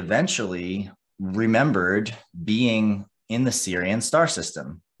essentially eventually remembered being in the Sirian star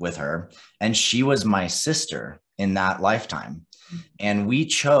system with her, and she was my sister in that lifetime. And we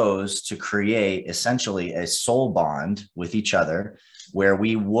chose to create essentially a soul bond with each other, where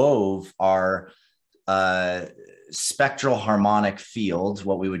we wove our spectral harmonic field,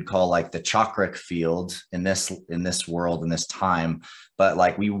 what we would call like the chakric field in this world, in this time. But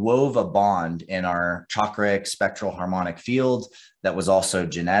like we wove a bond in our chakric spectral harmonic field that was also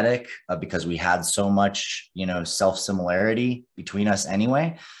genetic, because we had so much, self-similarity between us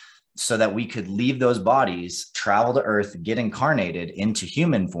anyway, so that we could leave those bodies, travel to Earth, get incarnated into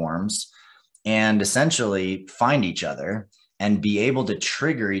human forms, and essentially find each other and be able to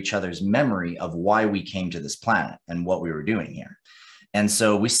trigger each other's memory of why we came to this planet and what we were doing here. And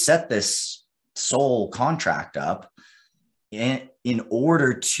so we set this soul contract up in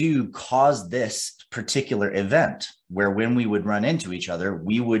order to cause this particular event, where when we would run into each other,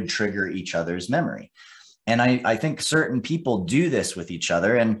 we would trigger each other's memory. And I think certain people do this with each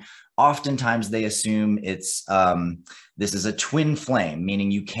other, and oftentimes they assume it's this is a twin flame,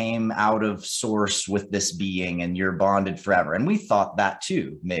 meaning you came out of source with this being and you're bonded forever. And we thought that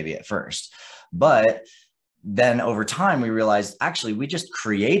too, maybe at first. But then over time, we realized actually we just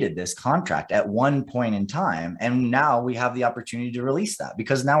created this contract at one point in time. And now we have the opportunity to release that,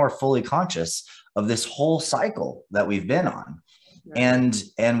 because now we're fully conscious of this whole cycle that we've been on. Right.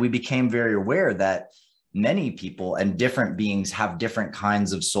 And we became very aware that many people and different beings have different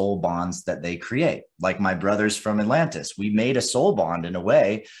kinds of soul bonds that they create. Like my brothers from Atlantis, we made a soul bond in a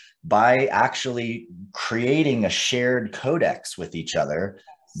way by actually creating a shared codex with each other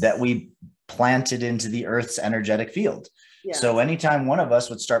that we planted into the earth's energetic field. Yeah. So anytime one of us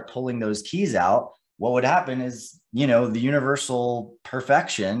would start pulling those keys out, what would happen is, the universal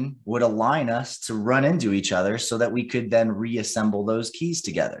perfection would align us to run into each other so that we could then reassemble those keys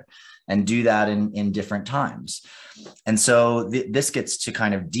together and do that in different times. And so this gets to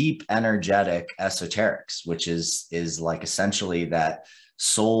kind of deep energetic esoterics, which is like essentially that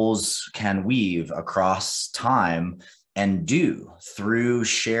souls can weave across time and do through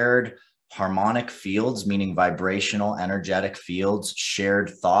shared harmonic fields, meaning vibrational energetic fields, shared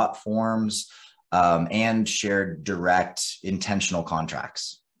thought forms, and shared direct intentional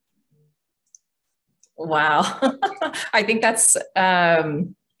contracts. Wow. I think that's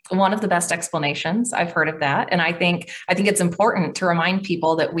one of the best explanations I've heard of that. And I think it's important to remind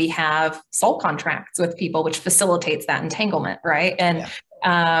people that we have soul contracts with people, which facilitates that entanglement, right? And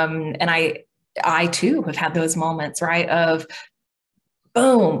I too have had those moments, right? Of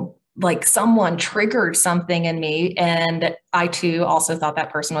boom, like someone triggered something in me. And I too also thought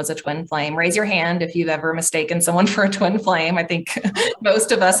that person was a twin flame. Raise your hand if you've ever mistaken someone for a twin flame. I think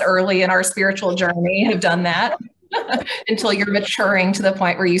most of us early in our spiritual journey have done that until you're maturing to the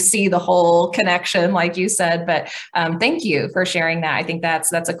point where you see the whole connection, like you said. But thank you for sharing that. I think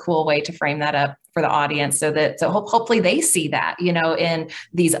that's a cool way to frame that up for the audience, so hopefully they see that, in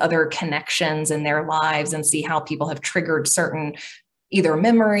these other connections in their lives, and see how people have triggered certain either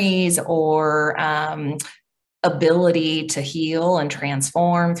memories or ability to heal and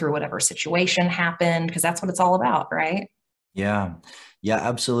transform through whatever situation happened, because that's what it's all about, right? Yeah,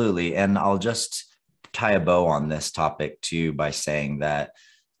 absolutely. And I'll just tie a bow on this topic too by saying that,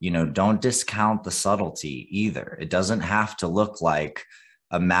 don't discount the subtlety either. It doesn't have to look like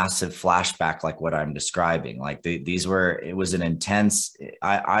a massive flashback like what I'm describing. Like it was an intense,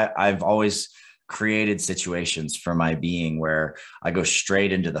 I've always created situations for my being where I go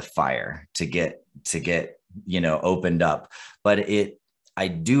straight into the fire to get opened up, but I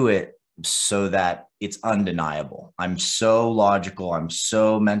do it so that it's undeniable. I'm so logical, I'm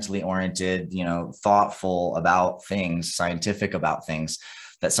so mentally oriented, thoughtful about things, scientific about things,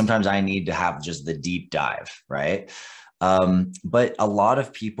 that sometimes I need to have just the deep dive, right? But a lot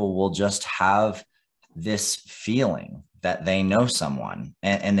of people will just have this feeling that they know someone,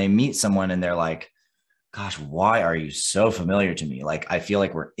 and they meet someone and they're like, gosh, why are you so familiar to me? Like, I feel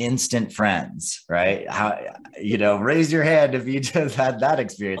like we're instant friends, right? How, raise your hand if you just had that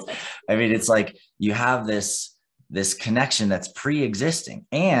experience. I mean, it's like you have this connection that's pre-existing,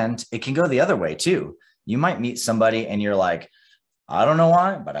 and it can go the other way too. You might meet somebody and you're like, I don't know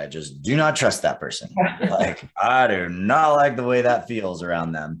why, but I just do not trust that person. Like, I do not like the way that feels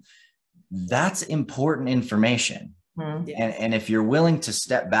around them. That's important information. Mm-hmm. And if you're willing to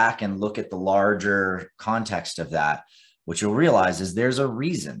step back and look at the larger context of that, what you'll realize is there's a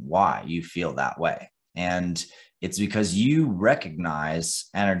reason why you feel that way. And it's because you recognize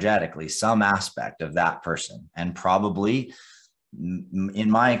energetically some aspect of that person. And probably,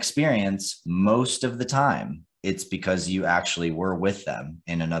 in my experience, most of the time, it's because you actually were with them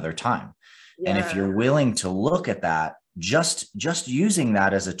in another time. Yeah. And if you're willing to look at that, just using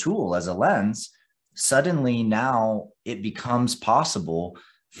that as a tool, as a lens, suddenly now it becomes possible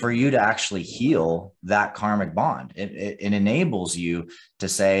for you to actually heal that karmic bond. It enables you to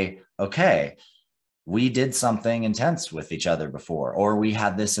say, okay, we did something intense with each other before, or we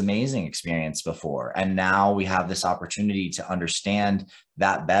had this amazing experience before, and now we have this opportunity to understand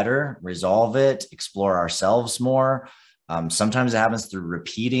that better, resolve it, explore ourselves more. Sometimes it happens through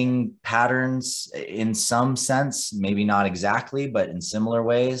repeating patterns in some sense, maybe not exactly, but in similar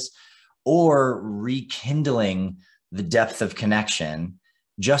ways, or rekindling the depth of connection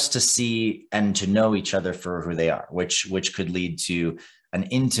just to see and to know each other for who they are, which could lead to an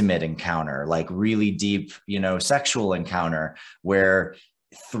intimate encounter, like really deep, sexual encounter, where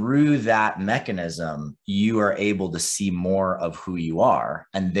through that mechanism, you are able to see more of who you are,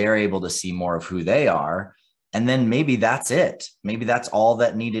 and they're able to see more of who they are. And then maybe that's it. Maybe that's all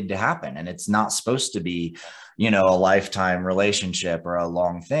that needed to happen. And it's not supposed to be, a lifetime relationship or a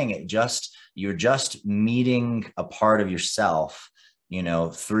long thing. You're just meeting a part of yourself,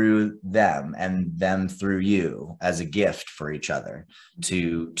 through them, and them through you, as a gift for each other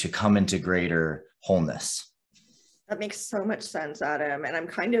to come into greater wholeness. That makes so much sense, Adam. And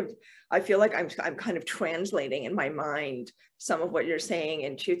I feel like I'm kind of translating in my mind some of what you're saying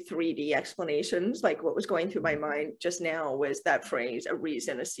into 3D explanations. Like what was going through my mind just now was that phrase, a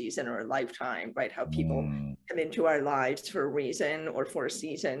reason, a season, or a lifetime, right? How people come into our lives for a reason or for a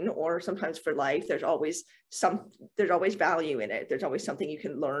season, or sometimes for life. There's always value in it. There's always something you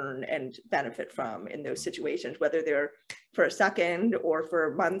can learn and benefit from in those situations, whether they're for a second or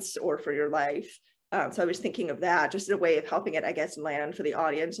for months or for your life. So I was thinking of that just as a way of helping it, I guess, land for the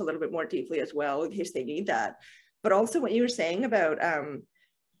audience a little bit more deeply as well, in case they need that. But also what you were saying about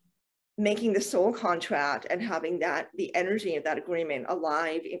making the soul contract and having the energy of that agreement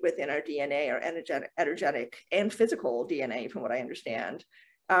alive within our DNA, our energetic and physical DNA, from what I understand.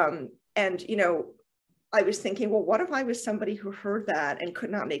 And, you know, I was thinking, well, what if I was somebody who heard that and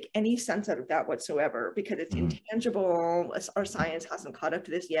could not make any sense out of that whatsoever, because it's intangible, our science hasn't caught up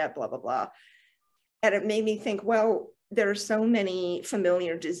to this yet, blah, blah, blah. And it made me think, well, there are so many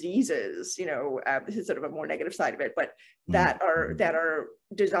familiar diseases, you know, this is sort of a more negative side of it, but that are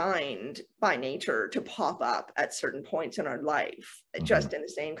designed by nature to pop up at certain points in our life, just in the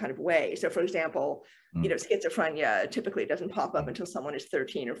same kind of way. So for example, you know, schizophrenia typically doesn't pop up until someone is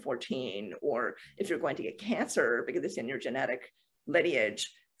 13 or 14, or if you're going to get cancer because it's in your genetic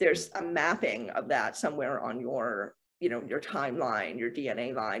lineage, there's a mapping of that somewhere on your, you know, your timeline, your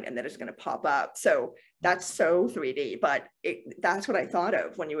DNA line, and then it's going to pop up. So that's so 3D, but that's what I thought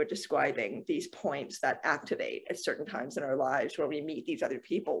of when you were describing these points that activate at certain times in our lives where we meet these other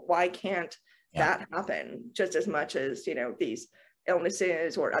people. Why can't that happen just as much as, you know, these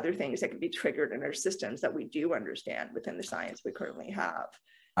illnesses or other things that can be triggered in our systems that we do understand within the science we currently have?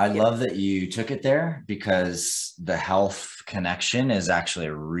 I love that you took it there, because the health connection is actually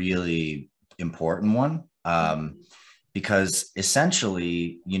a really important one. Because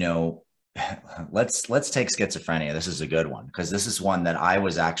essentially, you know, let's take schizophrenia. This is a good one, because this is one that I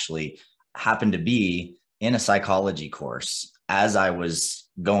was actually happened to be in a psychology course as I was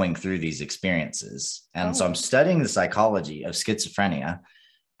going through these experiences. And so I'm studying the psychology of schizophrenia.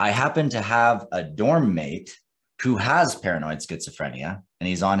 I happen to have a dorm mate who has paranoid schizophrenia, and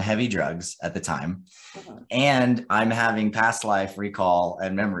he's on heavy drugs at the time. And I'm having past life recall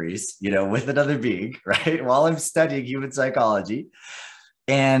and memories, you know, with another being, right? While I'm studying human psychology.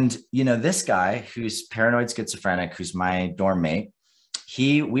 And, you know, this guy who's paranoid schizophrenic, who's my dorm mate,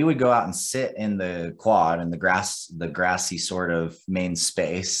 we would go out and sit in the quad in the grassy sort of main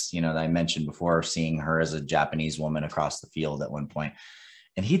space, you know, that I mentioned before, seeing her as a Japanese woman across the field at one point.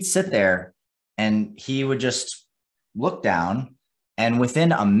 And he'd sit there and he would just look down, and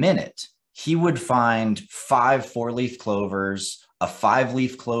within a minute, he would find 5 4-leaf clovers, a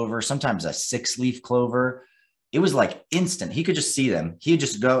 5-leaf clover, sometimes a 6-leaf clover. It was like instant. He could just see them. He'd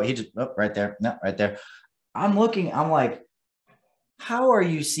just go, oh, right there, no, right there. I'm looking, I'm like, how are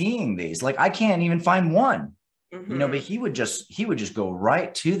you seeing these? Like, I can't even find one, you know, but he would just go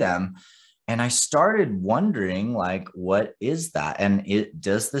right to them. And I started wondering, like, what is that? And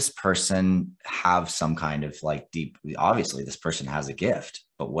does this person have some kind of like deep, obviously this person has a gift,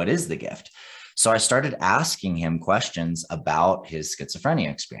 but what is the gift? So I started asking him questions about his schizophrenia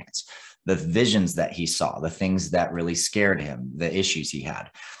experience, the visions that he saw, the things that really scared him, the issues he had.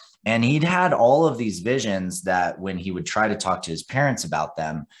 And he'd had all of these visions that when he would try to talk to his parents about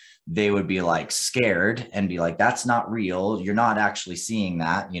them, they would be like scared and be like, that's not real. You're not actually seeing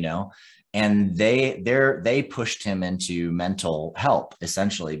that, you know? And they pushed him into mental help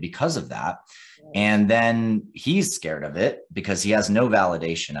essentially because of that. And then he's scared of it because he has no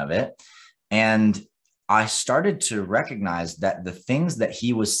validation of it. And I started to recognize that the things that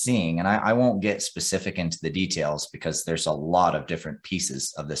he was seeing, and I won't get specific into the details because there's a lot of different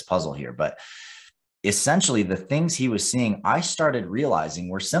pieces of this puzzle here, but essentially the things he was seeing, I started realizing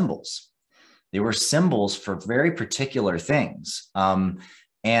were symbols. They were symbols for very particular things.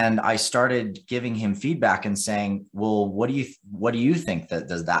 And I started giving him feedback and saying, well, what do you think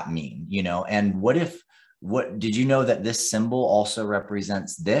does that mean? You know, and what did you know that this symbol also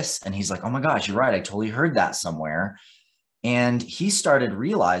represents this? And he's like, oh my gosh, you're right. I totally heard that somewhere. And he started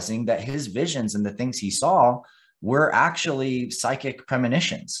realizing that his visions and the things he saw were actually psychic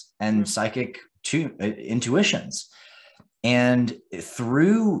premonitions and psychic intuitions. And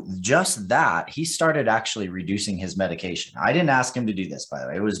through just that, he started actually reducing his medication. I didn't ask him to do this, by the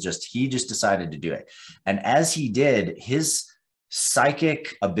way. It was just, he just decided to do it. And as he did, his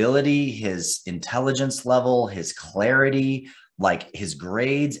psychic ability, his intelligence level, his clarity, like his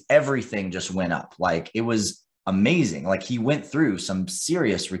grades, everything just went up. Like it was amazing. Like he went through some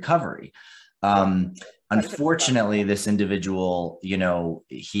serious recovery. Unfortunately, this individual, you know,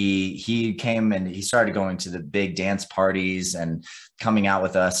 he came and he started going to the big dance parties and coming out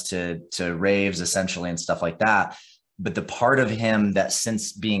with us to raves essentially and stuff like that. But the part of him that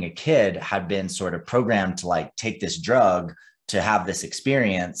since being a kid had been sort of programmed to like take this drug to have this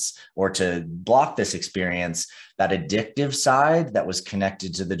experience or to block this experience, that addictive side that was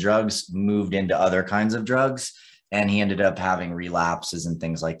connected to the drugs moved into other kinds of drugs. And he ended up having relapses and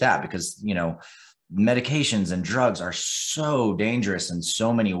things like that because, you know, medications and drugs are so dangerous in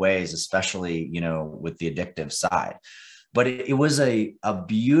so many ways, especially, you know, with the addictive side. But it was a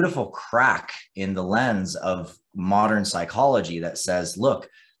beautiful crack in the lens of modern psychology that says, look,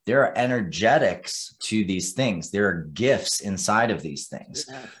 there are energetics to these things. There are gifts inside of these things.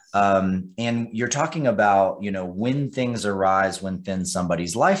 Yes. And you're talking about, you know, when things arise within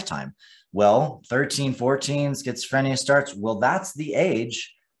somebody's lifetime. Well, 13, 14, schizophrenia starts. Well, that's the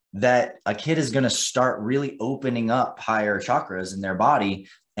age that a kid is going to start really opening up higher chakras in their body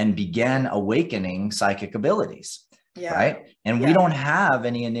and begin awakening psychic abilities. Yeah. Right. And we don't have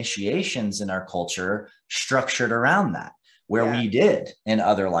any initiations in our culture structured around that, where we did in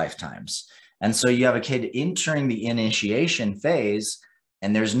other lifetimes. And so you have a kid entering the initiation phase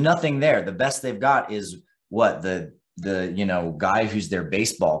and there's nothing there. The best they've got is what the you know, guy who's their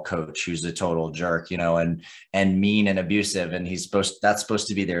baseball coach, who's a total jerk, you know, and mean and abusive. And that's supposed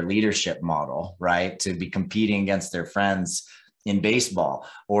to be their leadership model, right? To be competing against their friends in baseball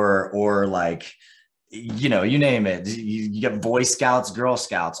or like, you know, you name it. You get Boy Scouts, Girl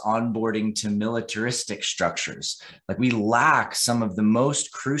Scouts, onboarding to militaristic structures. Like we lack some of the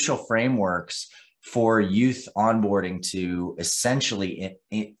most crucial frameworks for youth onboarding to essentially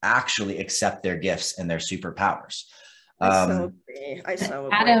actually accept their gifts and their superpowers. I so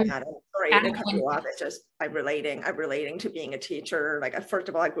agree. Adam. Sorry to cut you off. It's just I'm relating to being a teacher. Like first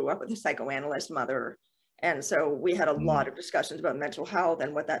of all, I grew up with a psychoanalyst mother. And so we had a lot of discussions about mental health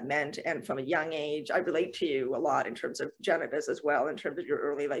and what that meant. And from a young age, I relate to you a lot in terms of Jenna does as well, in terms of your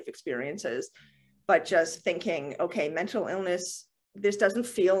early life experiences. But just thinking, okay, mental illness, this doesn't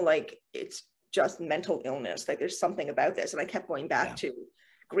feel like it's just mental illness. Like there's something about this. And I kept going back to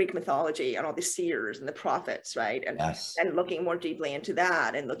Greek mythology and all the seers and the prophets, right? And, and looking more deeply into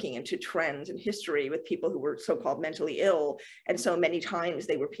that and looking into trends in history with people who were so-called mentally ill. And so many times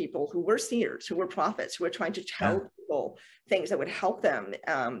they were people who were seers, who were prophets, who were trying to tell people things that would help them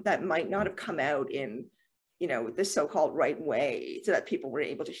that might not have come out in, you know, this so-called right way so that people were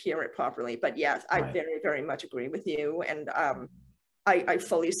able to hear it properly. But yes, I very, very much agree with you. And I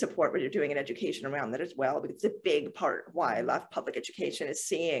fully support what you're doing in education around that as well, because it's a big part why I love public education is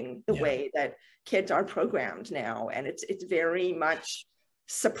seeing the way that kids are programmed now. And it's very much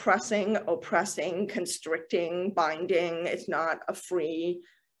suppressing, oppressing, constricting, binding. It's not a free,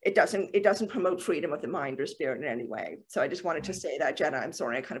 it doesn't promote freedom of the mind or spirit in any way. So I just wanted to say that, Jenna. I'm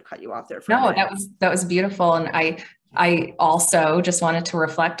sorry I kind of cut you off there. No, that was beautiful. And I also just wanted to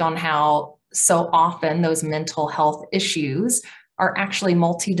reflect on how so often those mental health issues are actually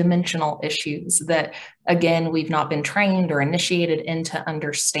multidimensional issues that, again, we've not been trained or initiated into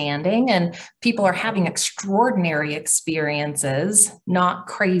understanding. And people are having extraordinary experiences, not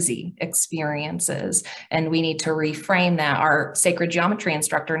crazy experiences. And we need to reframe that. Our sacred geometry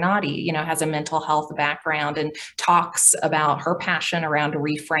instructor, Nadi, you know, has a mental health background and talks about her passion around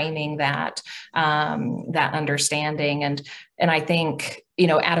reframing that, that understanding. And I think, you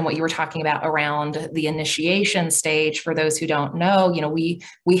know, Adam, what you were talking about around the initiation stage, for those who don't know, you know, we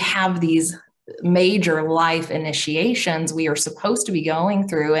have these major life initiations we are supposed to be going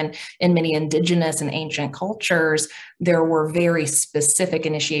through. And in many indigenous and ancient cultures, there were very specific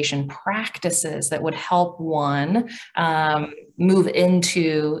initiation practices that would help one move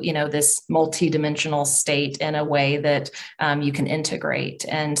into, you know, this multidimensional state in a way that you can integrate.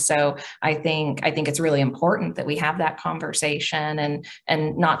 And so I think it's really important that we have that conversation,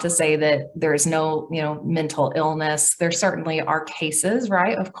 and not to say that there's no, you know, mental illness. There certainly are cases,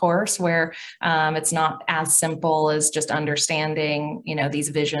 right, of course, where it's not as simple as just understanding, you know, these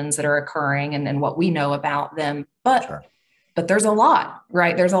visions that are occurring and what we know about them. But there's a lot,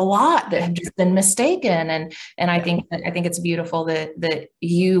 right? There's a lot that have just been mistaken. And I think it's beautiful that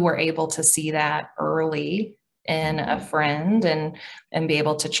you were able to see that early in a friend and be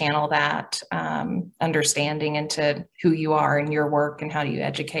able to channel that understanding into who you are and your work and how do you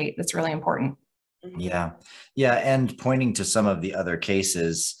educate. That's really important. Yeah. Yeah. And pointing to some of the other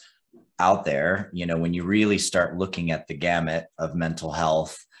cases out there, you know, when you really start looking at the gamut of mental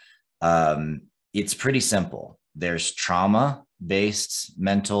health, it's pretty simple. There's trauma-based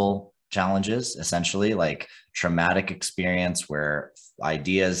mental challenges, essentially, like traumatic experience where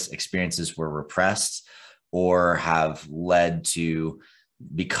experiences were repressed or have led to,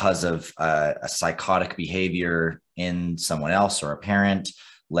 because of a psychotic behavior in someone else or a parent,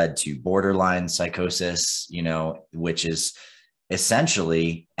 led to borderline psychosis, which is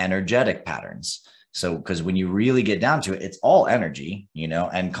essentially energetic patterns. So, because when you really get down to it, it's all energy,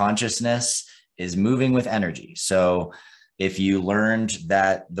 and consciousness is moving with energy. So if you learned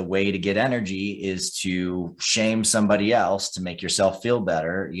that the way to get energy is to shame somebody else to make yourself feel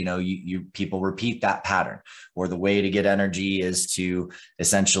better, you people repeat that pattern. Or the way to get energy is to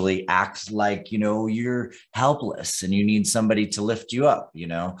essentially act like, you're helpless and you need somebody to lift you up,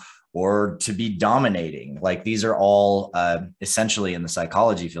 or to be dominating. Like, these are all essentially, in the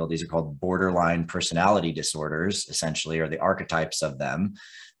psychology field, these are called borderline personality disorders, essentially, or the archetypes of them.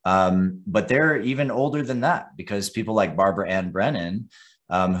 But they're even older than that, because people like Barbara Ann Brennan,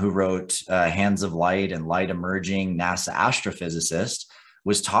 who wrote Hands of Light and Light Emerging, NASA astrophysicist,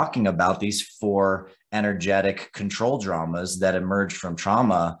 was talking about these 4 energetic control dramas that emerged from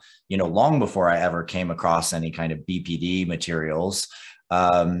trauma, long before I ever came across any kind of BPD materials.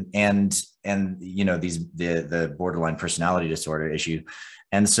 And the borderline personality disorder issue.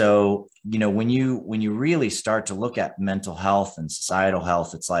 And so, when you really start to look at mental health and societal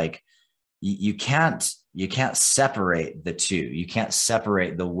health, it's like, you can't separate the two. You can't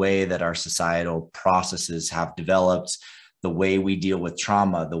separate the way that our societal processes have developed, the way we deal with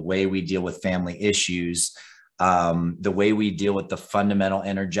trauma, the way we deal with family issues, the way we deal with the fundamental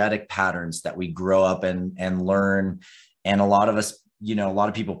energetic patterns that we grow up and learn. And a lot of us, a lot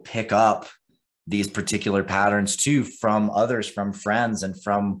of people pick up these particular patterns too from others, from friends, and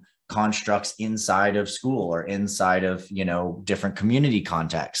from constructs inside of school or inside of, different community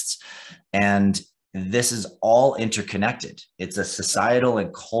contexts. And this is all interconnected. It's a societal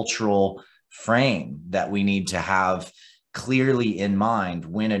and cultural frame that we need to have clearly in mind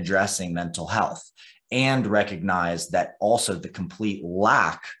when addressing mental health, and recognize that also the complete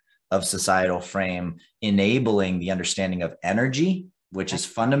lack of societal frame enabling the understanding of energy, which is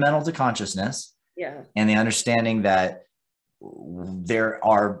fundamental to consciousness. Yeah. And the understanding that there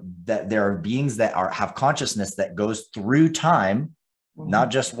are beings that have consciousness that goes through time,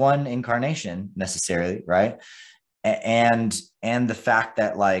 not just one incarnation necessarily, right? And the fact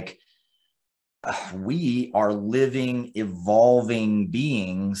that, like, we are living, evolving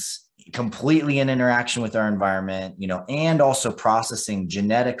beings completely in interaction with our environment, and also processing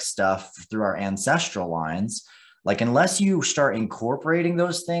genetic stuff through our ancestral lines. Like, unless you start incorporating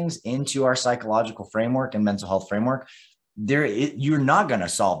those things into our psychological framework and mental health framework, you're not going to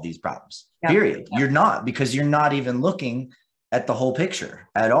solve these problems, period. You're not, because you're not even looking at the whole picture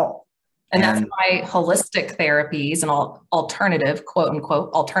at all. And that's why holistic therapies and alternative, quote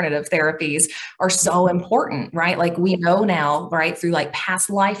unquote, alternative therapies are so important, right? Like, we know now, right, through like past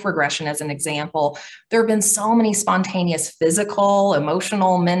life regression, as an example, there have been so many spontaneous physical,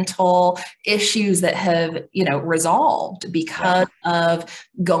 emotional, mental issues that have, resolved because of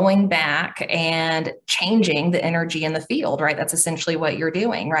going back and changing the energy in the field, right? That's essentially what you're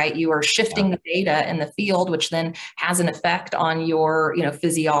doing, right? You are shifting the data in the field, which then has an effect on your,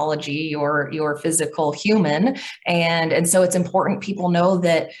 physiology, your physical human. And so it's important people know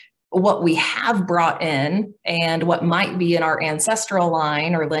that what we have brought in and what might be in our ancestral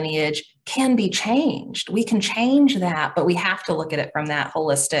line or lineage can be changed. We can change that, but we have to look at it from that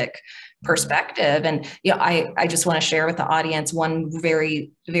holistic perspective. And, I just want to share with the audience one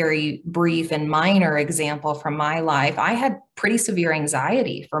very, very brief and minor example from my life. I had pretty severe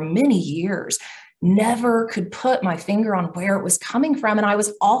anxiety for many years. Never could put my finger on where it was coming from. And I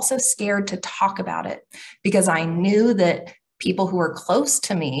was also scared to talk about it, because I knew that people who were close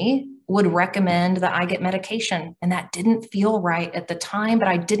to me would recommend that I get medication. And that didn't feel right at the time, but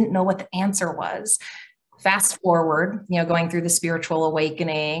I didn't know what the answer was. Fast forward, going through the spiritual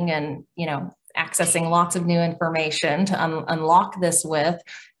awakening and, accessing lots of new information to unlock this with,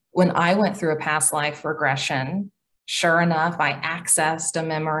 when I went through a past life regression, sure enough, I accessed a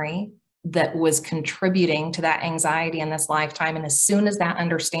memory that was contributing to that anxiety in this lifetime. And as soon as that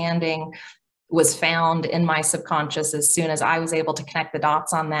understanding was found in my subconscious, as soon as I was able to connect the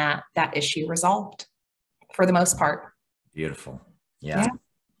dots on that issue resolved for the most part. Beautiful. Yeah,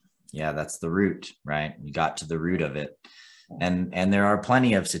 that's the root, right? You got to the root of it. And there are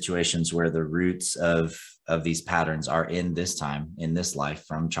plenty of situations where the roots of these patterns are in this time, in this life,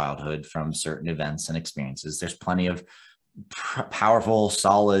 from childhood, from certain events and experiences. There's plenty of powerful,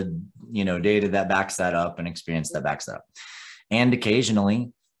 solid, data that backs that up, and experience that backs that up. And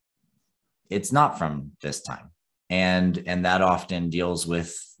occasionally it's not from this time. And that often deals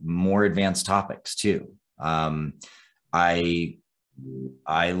with more advanced topics too. I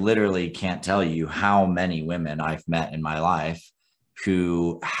I literally can't tell you how many women I've met in my life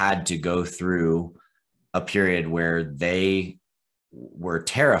who had to go through a period where they were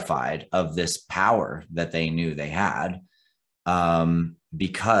terrified of this power that they knew they had,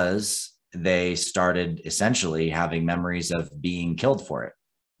 because they started essentially having memories of being killed for it,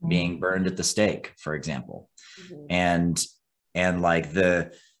 being burned at the stake, for example. And like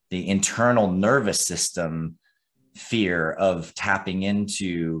the internal nervous system fear of tapping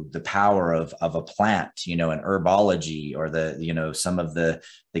into the power of a plant, in herbology, or some of the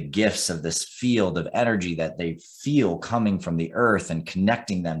gifts of this field of energy that they feel coming from the earth and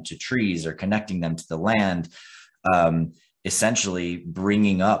connecting them to trees or connecting them to the land, essentially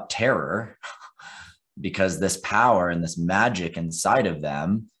bringing up terror because this power and this magic inside of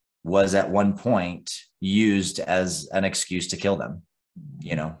them was at one point used as an excuse to kill them,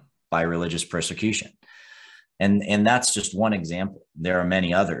 by religious persecution. And that's just one example. There are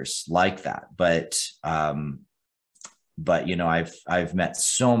many others like that, but I've met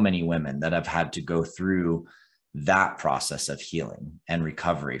so many women that have had to go through that process of healing and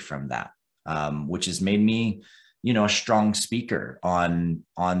recovery from that, which has made me, a strong speaker on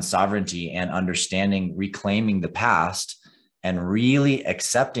sovereignty and understanding, reclaiming the past, and really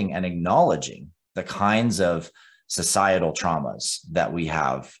accepting and acknowledging the kinds of societal traumas that we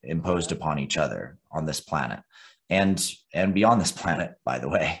have imposed upon each other on this planet and beyond this planet, by the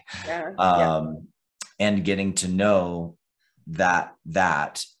way. And getting to know that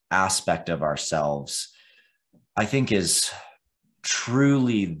aspect of ourselves, I think, is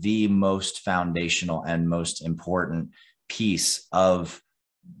truly the most foundational and most important piece of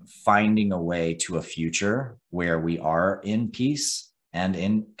finding a way to a future where we are in peace and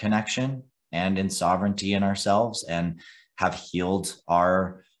in connection and in sovereignty in ourselves, and have healed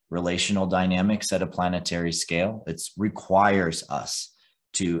our relational dynamics at a planetary scale. It requires us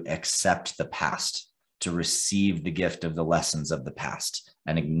to accept the past, to receive the gift of the lessons of the past,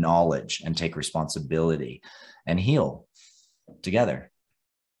 and acknowledge and take responsibility and heal together.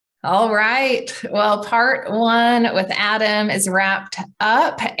 All right. Well, part 1 with Adam is wrapped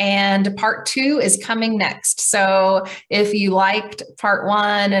up, and part 2 is coming next. So if you liked part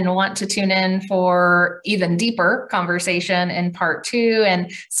 1 and want to tune in for even deeper conversation in part 2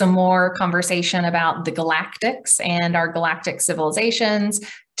 and some more conversation about the galactics and our galactic civilizations,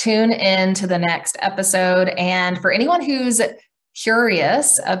 tune in to the next episode. And for anyone who's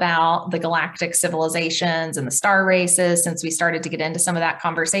curious about the galactic civilizations and the star races, since we started to get into some of that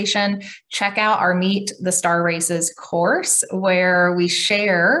conversation, check out our Meet the Star Races course, where we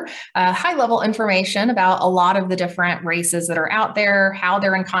share high-level information about a lot of the different races that are out there, how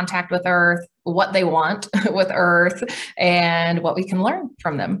they're in contact with Earth, what they want with Earth, and what we can learn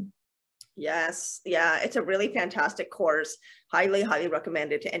from them. Yes. Yeah. It's a really fantastic course. Highly, highly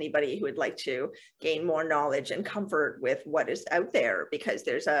recommended to anybody who would like to gain more knowledge and comfort with what is out there, because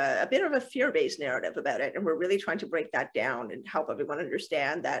there's a bit of a fear-based narrative about it. And we're really trying to break that down and help everyone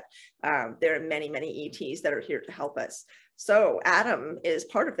understand that there are many, many ETs that are here to help us. So Adam is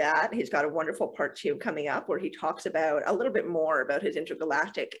part of that. He's got a wonderful part 2 coming up, where he talks about a little bit more about his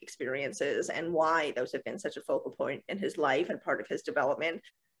intergalactic experiences and why those have been such a focal point in his life and part of his development.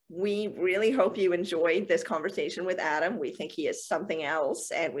 We really hope you enjoyed this conversation with Adam. We think he is something else,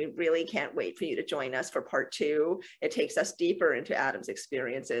 and we really can't wait for you to join us for part 2. It takes us deeper into Adam's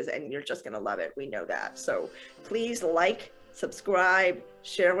experiences, and you're just going to love it. We know that. So please like, subscribe,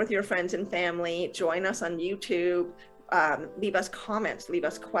 share with your friends and family, join us on YouTube. Leave us comments, leave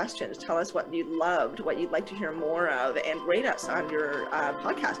us questions, tell us what you loved, what you'd like to hear more of, and rate us on your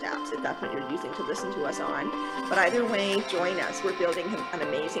podcast apps if that's what you're using to listen to us on. But either way, join us. We're building an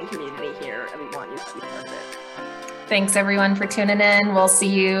amazing community here, and we want you to be part of it. Thanks everyone for tuning in. We'll see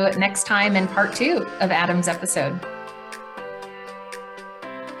you next time in part 2 of Adam's episode.